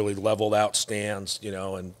 We literally leveled out stands,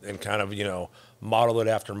 and kind of, modeled it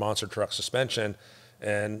after monster truck suspension.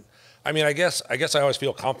 And I mean, I guess I always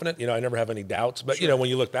feel confident. I never have any doubts. But when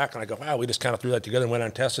you look back and I go, wow, we just kind of threw that together and went out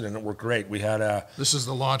and tested, and it worked great. We had This is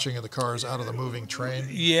the launching of the cars out of the moving train.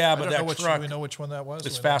 Yeah, but I don't that know truck. Do we know which one that was?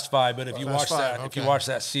 It's Fast 5. But if you watch that, okay. if you watch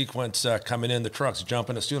that sequence coming in, the truck's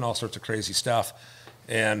jumping, it's doing all sorts of crazy stuff.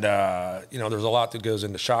 And there's a lot that goes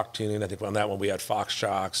into shock tuning. I think on that one we had Fox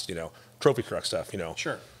shocks, trophy truck stuff.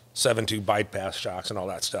 Sure. 7.2 bypass shocks and all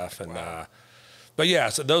that stuff. And but yeah,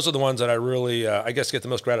 so those are the ones that I really, I guess, get the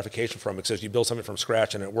most gratification from, because you build something from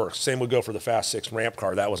scratch and it works. Same would go for the Fast 6 ramp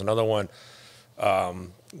car. That was another one.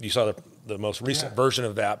 You saw the most recent version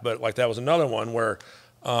of that, but like that was another one where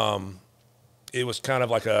it was kind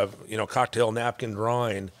of like a cocktail napkin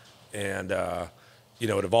drawing, and it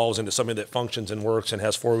evolves into something that functions and works and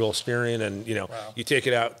has 4-wheel steering, and you take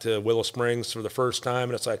it out to Willow Springs for the first time,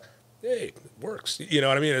 and it's like, hey, it works. You know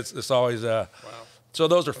what I mean? It's always So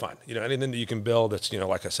those are fun. Anything that you can build that's,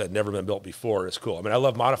 like I said, never been built before is cool. I mean, I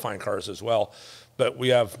love modifying cars as well, but we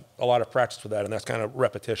have a lot of practice with that, and that's kind of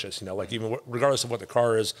repetitious. Like even regardless of what the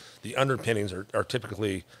car is, the underpinnings are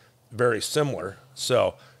typically very similar.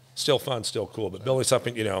 So still fun, still cool, but building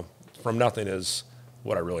something, from nothing is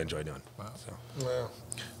what I really enjoy doing. Wow. So. Wow.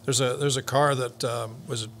 There's a car that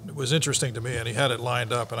was interesting to me, and he had it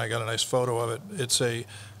lined up, and I got a nice photo of it. It's a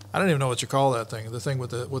I don't even know what you call that thing. The thing with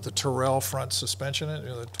the Tyrrell front suspension in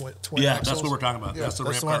it, the twin Yeah, axles? that's what we're talking about. Yeah, that's the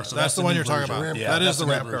That's ramp the one, car. So that's the one new you're talking version. about. Yeah, That is that's the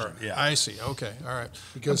new ramp car. version. Yeah. I see. Okay. All right.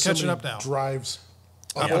 Because I'm catching somebody up now. drives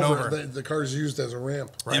Up and over. The car's used as a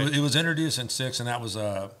ramp. Right. It was introduced in 6, and that was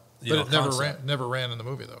But it it never ran in the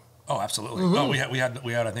movie, though. Oh, absolutely. Oh, we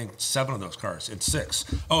had I think 7 of those cars in 6.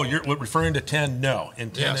 Oh, you're referring to 10? No,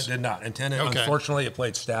 in 10 Yes. it did not. In 10, Okay. unfortunately, it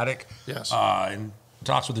played static. Yes. And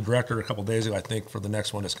talks with the director a couple days ago. I think for the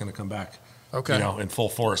next one, it's going to come back. Okay. You know, in full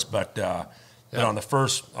force. But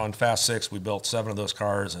on Fast 6, we built 7 of those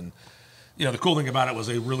cars, and you know, the cool thing about it was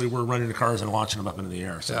they really were running the cars and launching them up into the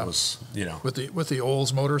air. So it was, you know. With the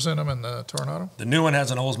Olds motors in them and the Tornado? The new one has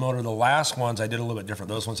an Olds motor. The last ones I did a little bit different.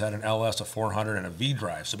 Those ones had an LS, a 400, and a V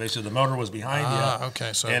drive. So basically the motor was behind you.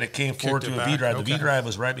 Okay. So And it came forward kicked to it a V back. drive. The Okay. V drive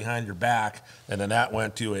was right behind your back, and then that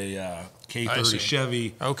went to a I see. K30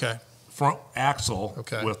 Chevy Okay. front axle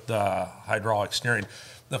Okay. with hydraulic steering.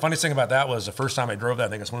 The funniest thing about that was the first time I drove that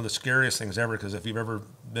thing, it's one of the scariest things ever, because if you've ever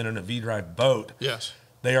been in a V drive boat, Yes.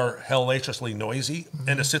 they are hellaciously noisy.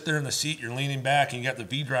 And to sit there in the seat, you're leaning back, and you got the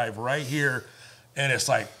V drive right here, and it's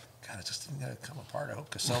like, God, it's just going to come apart. I hope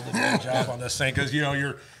Cassell did a good job on this thing, because you know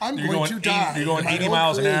you're going 80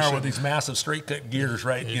 miles an hour with these massive straight cut gears,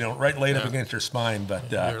 right? You know, right laid up against your spine. But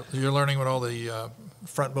You're learning what all the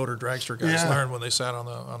front motor dragster guys learned when they sat on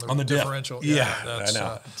the diff. differential. Yeah, that's, I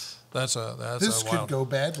know. That's This wild. could go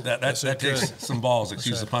badly. that takes some balls,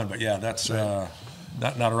 excuse the pun. But yeah, that's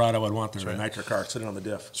not a ride I would want there. A nitro car sitting on the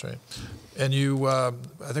diff. That's right. And you, I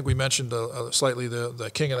think we mentioned slightly the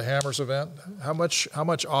King of the Hammers event. How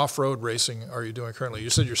much off-road racing are you doing currently? You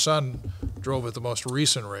said your son drove at the most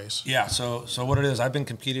recent race. Yeah, so what it is, I've been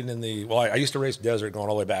competing in I used to race desert going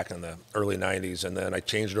all the way back in the early 90s, and then I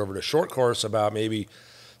changed it over to short course about maybe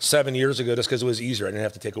 7 years ago, just because it was easier. I didn't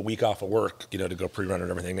have to take a week off of work, you know, to go pre-run and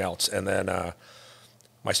everything else. And then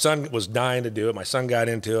my son was dying to do it. My son got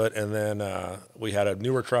into it, and then we had a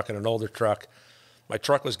newer truck and an older truck. My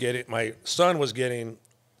son was getting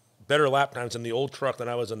better lap times in the old truck than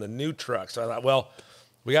I was in the new truck. So I thought, well,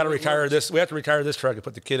 we got to retire this. We have to retire this truck and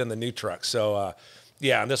put the kid in the new truck. So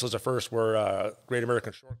and this was the first where Great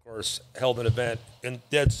American Short Course held an event in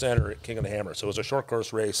dead center at King of the Hammer. So it was a short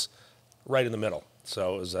course race right in the middle.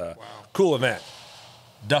 So it was a cool event.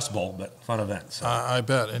 Dust Bowl, but fun event. So. I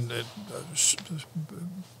bet. And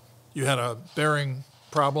you had a bearing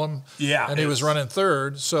problem. Yeah, And he was running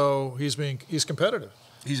third, so he's competitive.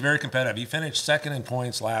 He's very competitive. He finished second in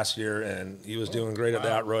points last year, and he was doing great at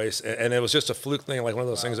that race. And it was just a fluke thing, like one of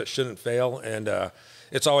those things that shouldn't fail. And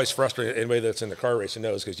it's always frustrating. Anybody that's in the car racing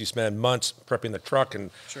knows, because you spend months prepping the truck,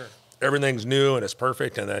 and everything's new and it's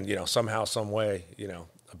perfect, and then somehow, some way,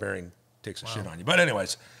 a bearing takes a shit on you. But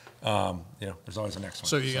anyways, there's always the next one.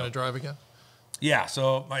 So you're going to drive again? Yeah.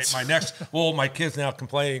 So my next, my kid's now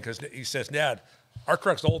complaining because he says, Dad, our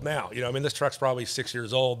truck's old now. This truck's probably 6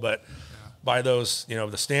 years old, but by those,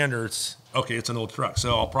 the standards, okay, it's an old truck.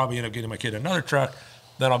 So I'll probably end up getting my kid another truck.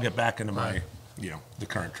 Then I'll get back into my, the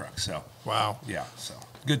current truck. So, wow. Yeah. So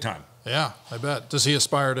good time. Yeah, I bet. Does he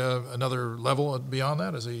aspire to another level beyond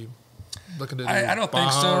that? Is he looking to do I don't think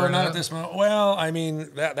Baja so. or Not that? at this moment. Well,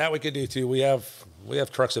 that we could do too. We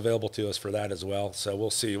have trucks available to us for that as well. So we'll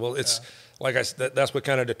see. Well, it's like I said, that's what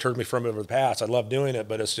kind of deterred me from it over the past. I love doing it,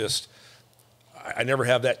 but it's just I never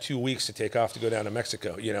have that 2 weeks to take off to go down to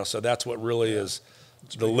Mexico. So that's what really is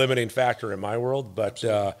the limiting factor in my world. But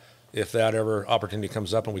if that ever opportunity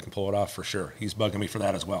comes up and we can pull it off, for sure. He's bugging me for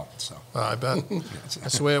that as well. So I bet.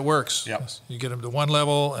 That's the way it works. Yep. You get them to one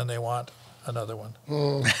level and they want another one.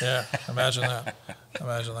 Yeah, imagine that.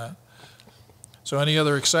 Imagine that. So any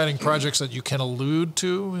other exciting projects that you can allude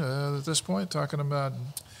to at this point, talking about?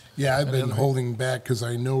 Yeah, I've been holding back because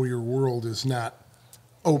I know your world is not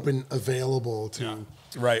open, available to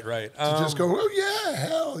right. just go, oh, yeah,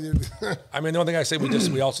 hell. The only thing I say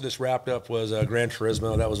we also just wrapped up was Gran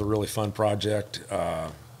Turismo. That was a really fun project.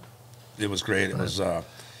 It was great. It was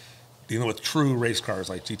dealing with true race cars,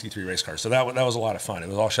 like GT3 race cars. So that was a lot of fun. It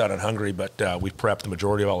was all shot in Hungary, but we prepped the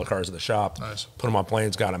majority of all the cars in the shop. Nice. Put them on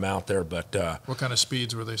planes, got them out there. But what kind of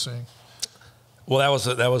speeds were they seeing? Well,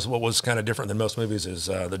 that was what was kind of different than most movies. Is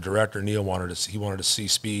the director Neil wanted to see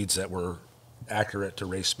speeds that were accurate to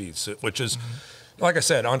race speeds, which is, like I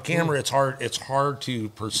said, on camera it's hard to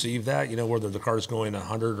perceive that, whether the car's going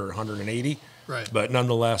 100 or 180. Right. But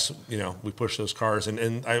nonetheless, we push those cars,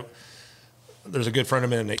 and there's a good friend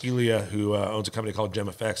of mine, Elia, who owns a company called Gem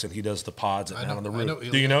Effects, and he does the pods down on the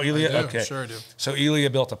roof. Do you know Elia? I do. Okay, Sure I do. So Elia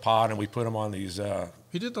built a pod, and we put them on these.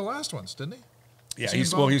 He did the last ones, didn't he? Yeah,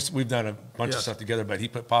 we've done a bunch of stuff together, but he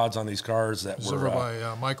put pods on these cars that It was were over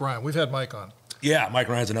by Mike Ryan. We've had Mike on. Yeah, Mike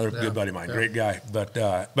Ryan's another good buddy of mine, great guy. But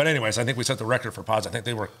anyways, I think we set the record for pods. I think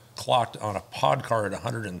they were clocked on a pod car at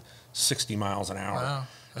 160 miles an hour. Wow.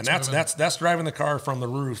 And that's driving the car from the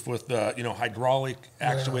roof with the hydraulic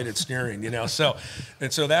actuated steering, so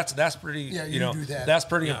that's pretty do that. that's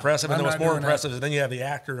pretty impressive. And then what's more impressive is then you have the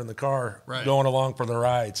actor in the car going along for the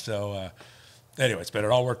ride. So anyways, but it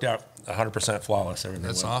all worked out 100% flawless. Everything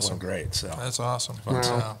went great. So that's awesome.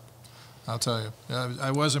 Wow. I'll tell you,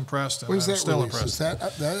 I was impressed. And When's I'm that still released?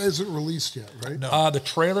 impressed. That isn't released yet, right? No. The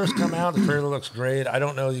trailer's come out. The trailer looks great. I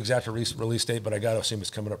don't know the exact release date, but I got to assume it's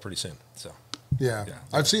coming up pretty soon. So. Yeah,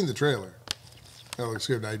 I've seen the trailer. That looks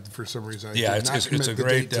good. For some reason, it's a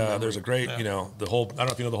great. There's a great, the whole. I don't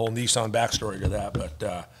know if you know the whole Nissan backstory to that, but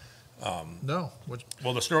No.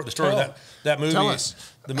 well, the story of that movie. Tell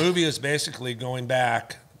us. The movie is basically going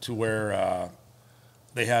back to where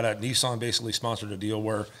they had a Nissan basically sponsored a deal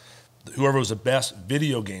where whoever was the best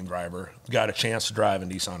video game driver got a chance to drive a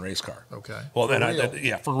Nissan race car. Okay. Well, then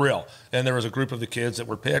for real. And there was a group of the kids that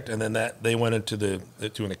were picked, and then they went into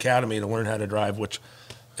an academy to learn how to drive, which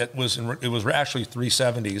it was actually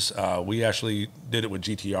 370s. We actually did it with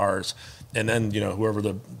GTRs, and then whoever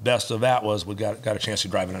the best of that was got a chance to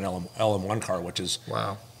drive in an LM1 car, which is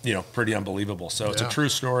pretty unbelievable. So it's a true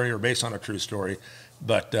story, or based on a true story,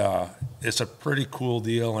 but it's a pretty cool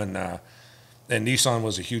deal. And Nissan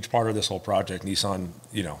was a huge part of this whole project. Nissan,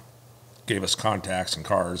 gave us contacts and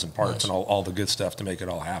cars and parts and all the good stuff to make it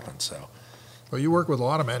all happen. So, well, you work with a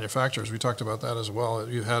lot of manufacturers. We talked about that as well.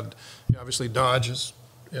 You had obviously Dodge is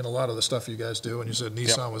in a lot of the stuff you guys do, and you said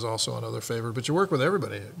Nissan was also another favorite. But you work with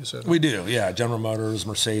everybody. You said we do, yeah. General Motors,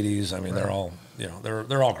 Mercedes. I mean, they're all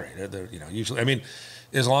they're all great. They're usually. I mean,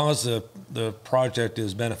 as long as the project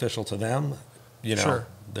is beneficial to them,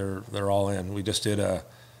 they're all in. We just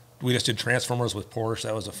did Transformers with Porsche.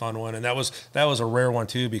 That was a fun one, and that was a rare one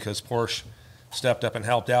too because Porsche stepped up and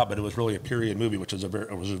helped out. But it was really a period movie, which was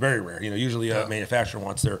very rare. Usually a manufacturer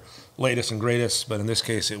wants their latest and greatest, but in this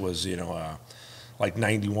case, it was like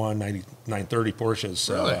 91, 930 Porsches.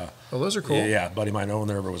 So, really? Well, those are cool. Yeah, buddy of mine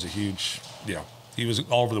owned there was a huge. He was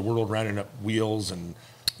all over the world rounding up wheels and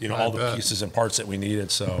all the pieces and parts that we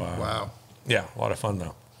needed. So wow. Yeah, a lot of fun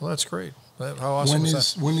though. Well, that's great. How awesome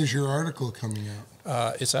is that? When is your article coming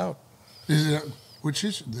out? It's out. Is it? Which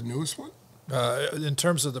is the newest one? In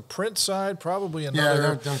terms of the print side, probably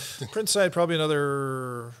another. Print side, probably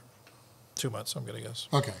another 2 months. I'm going to guess.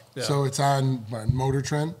 Okay, Yeah. so it's on Motor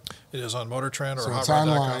Trend. It is on Motor Trend or So it's hotrod.com.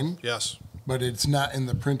 online. Yes, But it's not in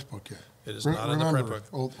the print book yet. it is not in the print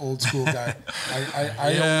book. Old school guy. I Yeah,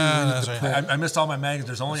 only read that's the right. print. I missed all my magazines.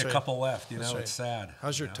 There's only That's a right. couple left. That's right. It's sad.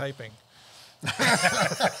 How's your typing?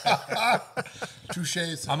 Touche.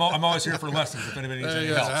 I'm always here for lessons if anybody needs any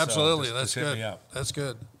help. So Absolutely, just hit that's me good. up. That's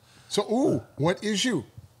good. So, what issue?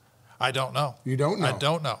 I don't know. You don't know? I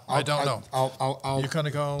don't know. I don't know. I'll You're gonna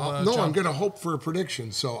go. no, John? I'm going to hope for a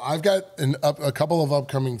prediction. So I've got a couple of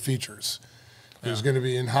upcoming features. There's going to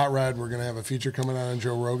be in Hot Rod. We're going to have a feature coming out on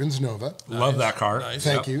Joe Rogan's Nova. Love that car. Nice.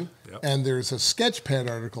 Thank you. Yep. And there's a Sketchpad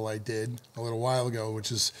article I did a little while ago,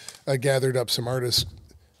 which is I gathered up some artists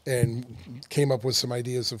and came up with some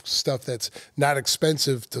ideas of stuff that's not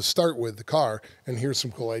expensive to start with the car. And here's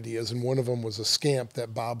some cool ideas. And one of them was a Scamp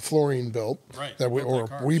that Bob Florine built, Right. that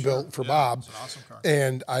we built for Bob. It's an awesome car.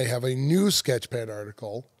 And I have a new Sketchpad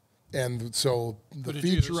article. And so the Who did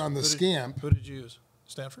you feature use? on the Who did- Scamp. Who did you use?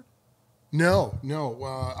 Stanford? No.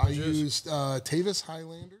 I Who'd you use? used Tavis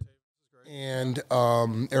Highlander and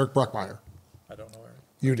Eric Bruckmeyer. I don't know. Aaron.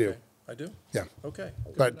 You do. I do. Yeah. Okay.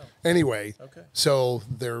 Good But to know. anyway, Okay. so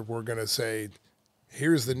we're going to say,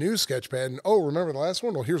 here's the new Sketchpad. And, remember the last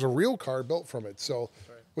one? Well, here's a real car built from it. So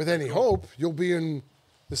with any hope, you'll be in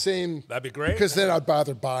the same. That'd be great. Because then I'd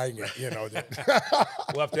bother buying it,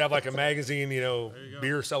 We'll have to have like a magazine,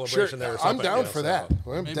 beer celebration there or I'm something. down for that.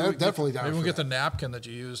 I'm definitely down Maybe we'll for get that. the napkin that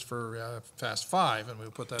you used for Fast 5 and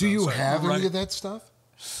we'll put that Do on you site. have any of that stuff?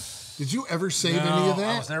 Did you ever save any of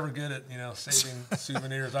that? I was never good at saving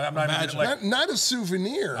souvenirs. I'm not even like. Not a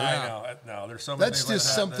souvenir. I know. No, there's so many. That's things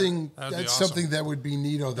just like that something. That'd be That's awesome. something that would be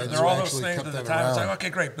neato. That There you are all those actually things kept at the that time. It's around. like, okay,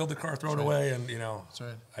 great, build the car, throw it away, and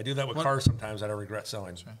right. I do that with cars sometimes that I regret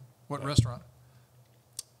selling. What restaurant?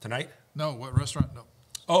 Tonight? No, what restaurant? No.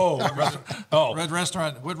 Oh, Red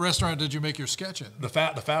restaurant. What restaurant did you make your sketch in? the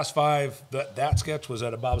Fast Five. That sketch was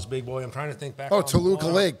at a Bob's Big Boy. I'm trying to think back. Oh, on Toluca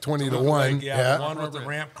one. Lake, 20 to Toluca 1. Lake, Yeah. the one with the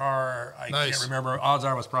ramp car. I Nice. can't remember. Odds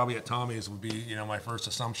are it was probably at Tommy's. Would be my first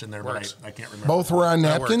assumption there, Works. but I can't remember. Both were on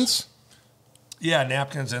That works. napkins. Yeah,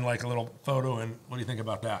 napkins and like a little photo. And what do you think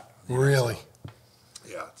about that? Really?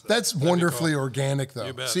 Yeah. That's wonderfully organic, though.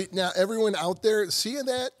 You bet. See, now everyone out there, seeing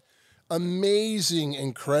that amazing,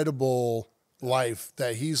 incredible life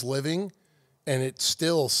that he's living, and it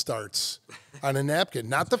still starts on a napkin.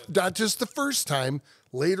 Not just the first time.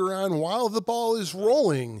 Later on, while the ball is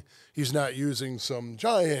rolling, he's not using some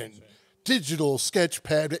giant digital sketch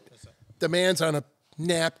pad. The man's on a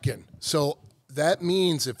napkin. So that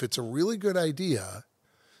means if it's a really good idea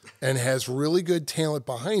and has really good talent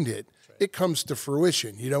behind it, it comes to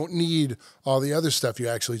fruition. You don't need all the other stuff. You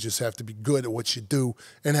actually just have to be good at what you do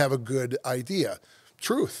and have a good idea.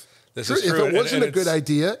 Truth. This is true. If it wasn't a good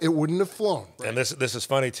idea, it wouldn't have flown. And this is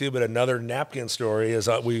funny too. But another napkin story is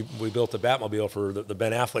we built a Batmobile for the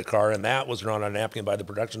Ben Affleck car, and that was drawn on a napkin by the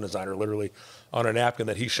production designer, literally on a napkin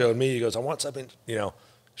that he showed me. He goes, "I want something,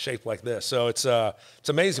 shaped like this." So it's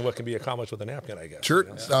amazing what can be accomplished with a napkin, I guess. Sure.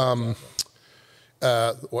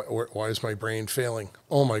 Why is my brain failing?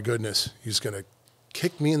 Oh my goodness, he's gonna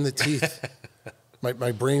kick me in the teeth.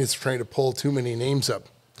 my brain is trying to pull too many names up.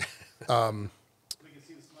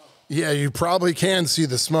 Yeah, you probably can see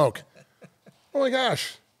the smoke. Oh my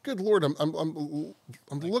gosh, good Lord! I'm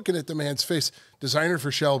looking at the man's face. Designer for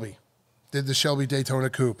Shelby, did the Shelby Daytona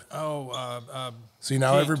Coupe. See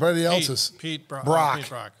now everybody else is Brock. Pete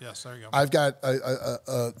Brock. Yes, there you go. I've got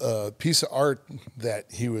a piece of art that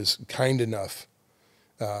he was kind enough,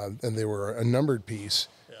 and they were a numbered piece.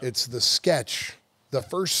 Yeah. It's the sketch. The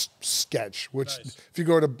first sketch, which if you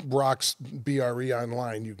go to Brock's BRE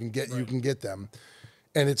online, you can get them.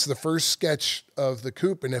 And it's the first sketch of the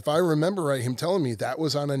coupe. And if I remember right, him telling me that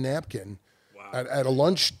was on a napkin at a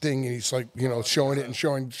lunch thing. And he's like, showing it and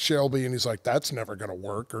showing Shelby. And he's like, that's never going to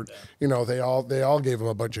work. Or, they all gave him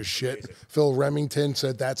a bunch of shit. Phil Remington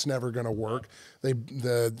said that's never going to work.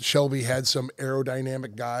 The Shelby had some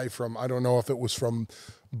aerodynamic guy from, I don't know if it was from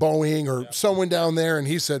Boeing or someone down there. And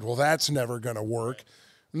he said, well, that's never going to work.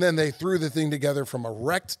 And then they threw the thing together from a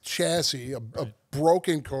wrecked chassis, a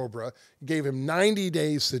broken Cobra, gave him 90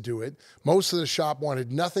 days to do it. Most of the shop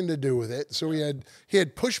wanted nothing to do with it. So he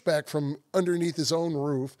had pushback from underneath his own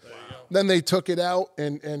roof. Then they took it out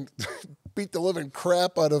and beat the living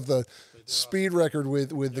crap out of the speed record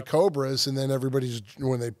with the Cobras. And then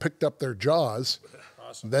when they picked up their jaws,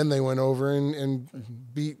 then they went over and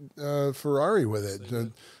beat Ferrari with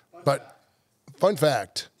it. But fun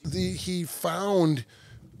fact, he found...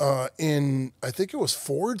 I think it was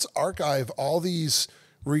Ford's archive, all these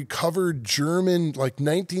recovered German, like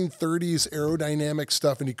 1930s aerodynamic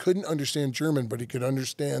stuff, and he couldn't understand German, but he could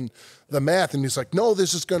understand the math, and he's like, no,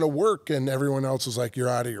 this is going to work, and everyone else was like, you're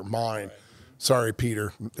out of your mind. Right. Sorry,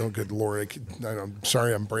 Peter. Oh, good Lord. I'm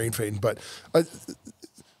sorry I'm brain fading, but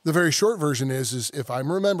the very short version is if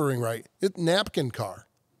I'm remembering right, it's napkin car,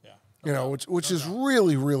 which is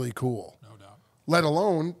really, really cool. No doubt. Let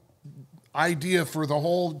alone... idea for the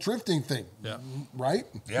whole drifting thing, right?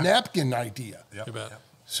 Yeah. Napkin idea. Yep. You bet.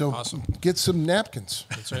 So get some napkins.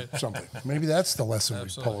 That's right. Something. Maybe that's the lesson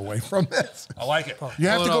we pull away from this. I like it. You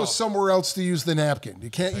have to go somewhere else to use the napkin. You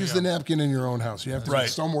can't use the napkin in your own house. You have to go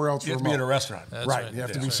somewhere else. You have to be in a restaurant. That's right. You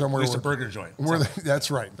have to be somewhere. At least a burger joint.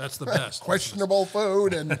 That's right. That's the best. Questionable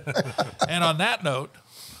food. And on that note,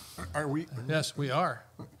 are we? Yes, we are.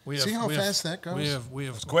 See how fast that goes? We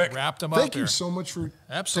have quick. Wrapped them up. Thank you so much for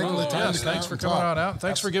taking the time. Yes, thanks for coming on out.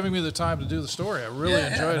 Thanks for giving me the time to do the story. I really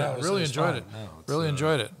enjoyed it. Really enjoyed it. Really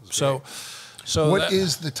enjoyed it. So what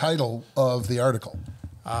is the title of the article?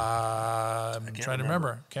 I'm trying to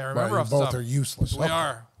remember. Can't remember off the top. Both are useless. We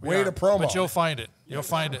are. Way to promo. But you'll find it. You'll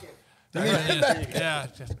find it. Yeah,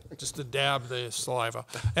 just to dab the saliva.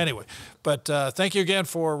 Anyway, but thank you again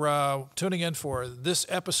for tuning in for this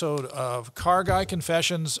episode of Car Guy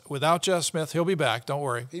Confessions without Jeff Smith. He'll be back. Don't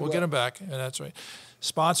worry. We'll get him back. And that's right.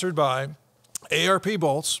 Sponsored by ARP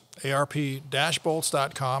Bolts,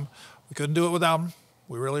 arp-bolts.com. We couldn't do it without them.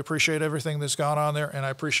 We really appreciate everything that's gone on there, and I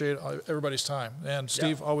appreciate everybody's time. And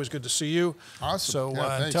Steve, always good to see you. Awesome. So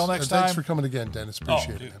until next time. Thanks for coming again, Dennis.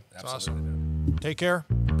 Appreciate it. It's awesome. Take care.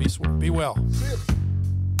 Be well. See you.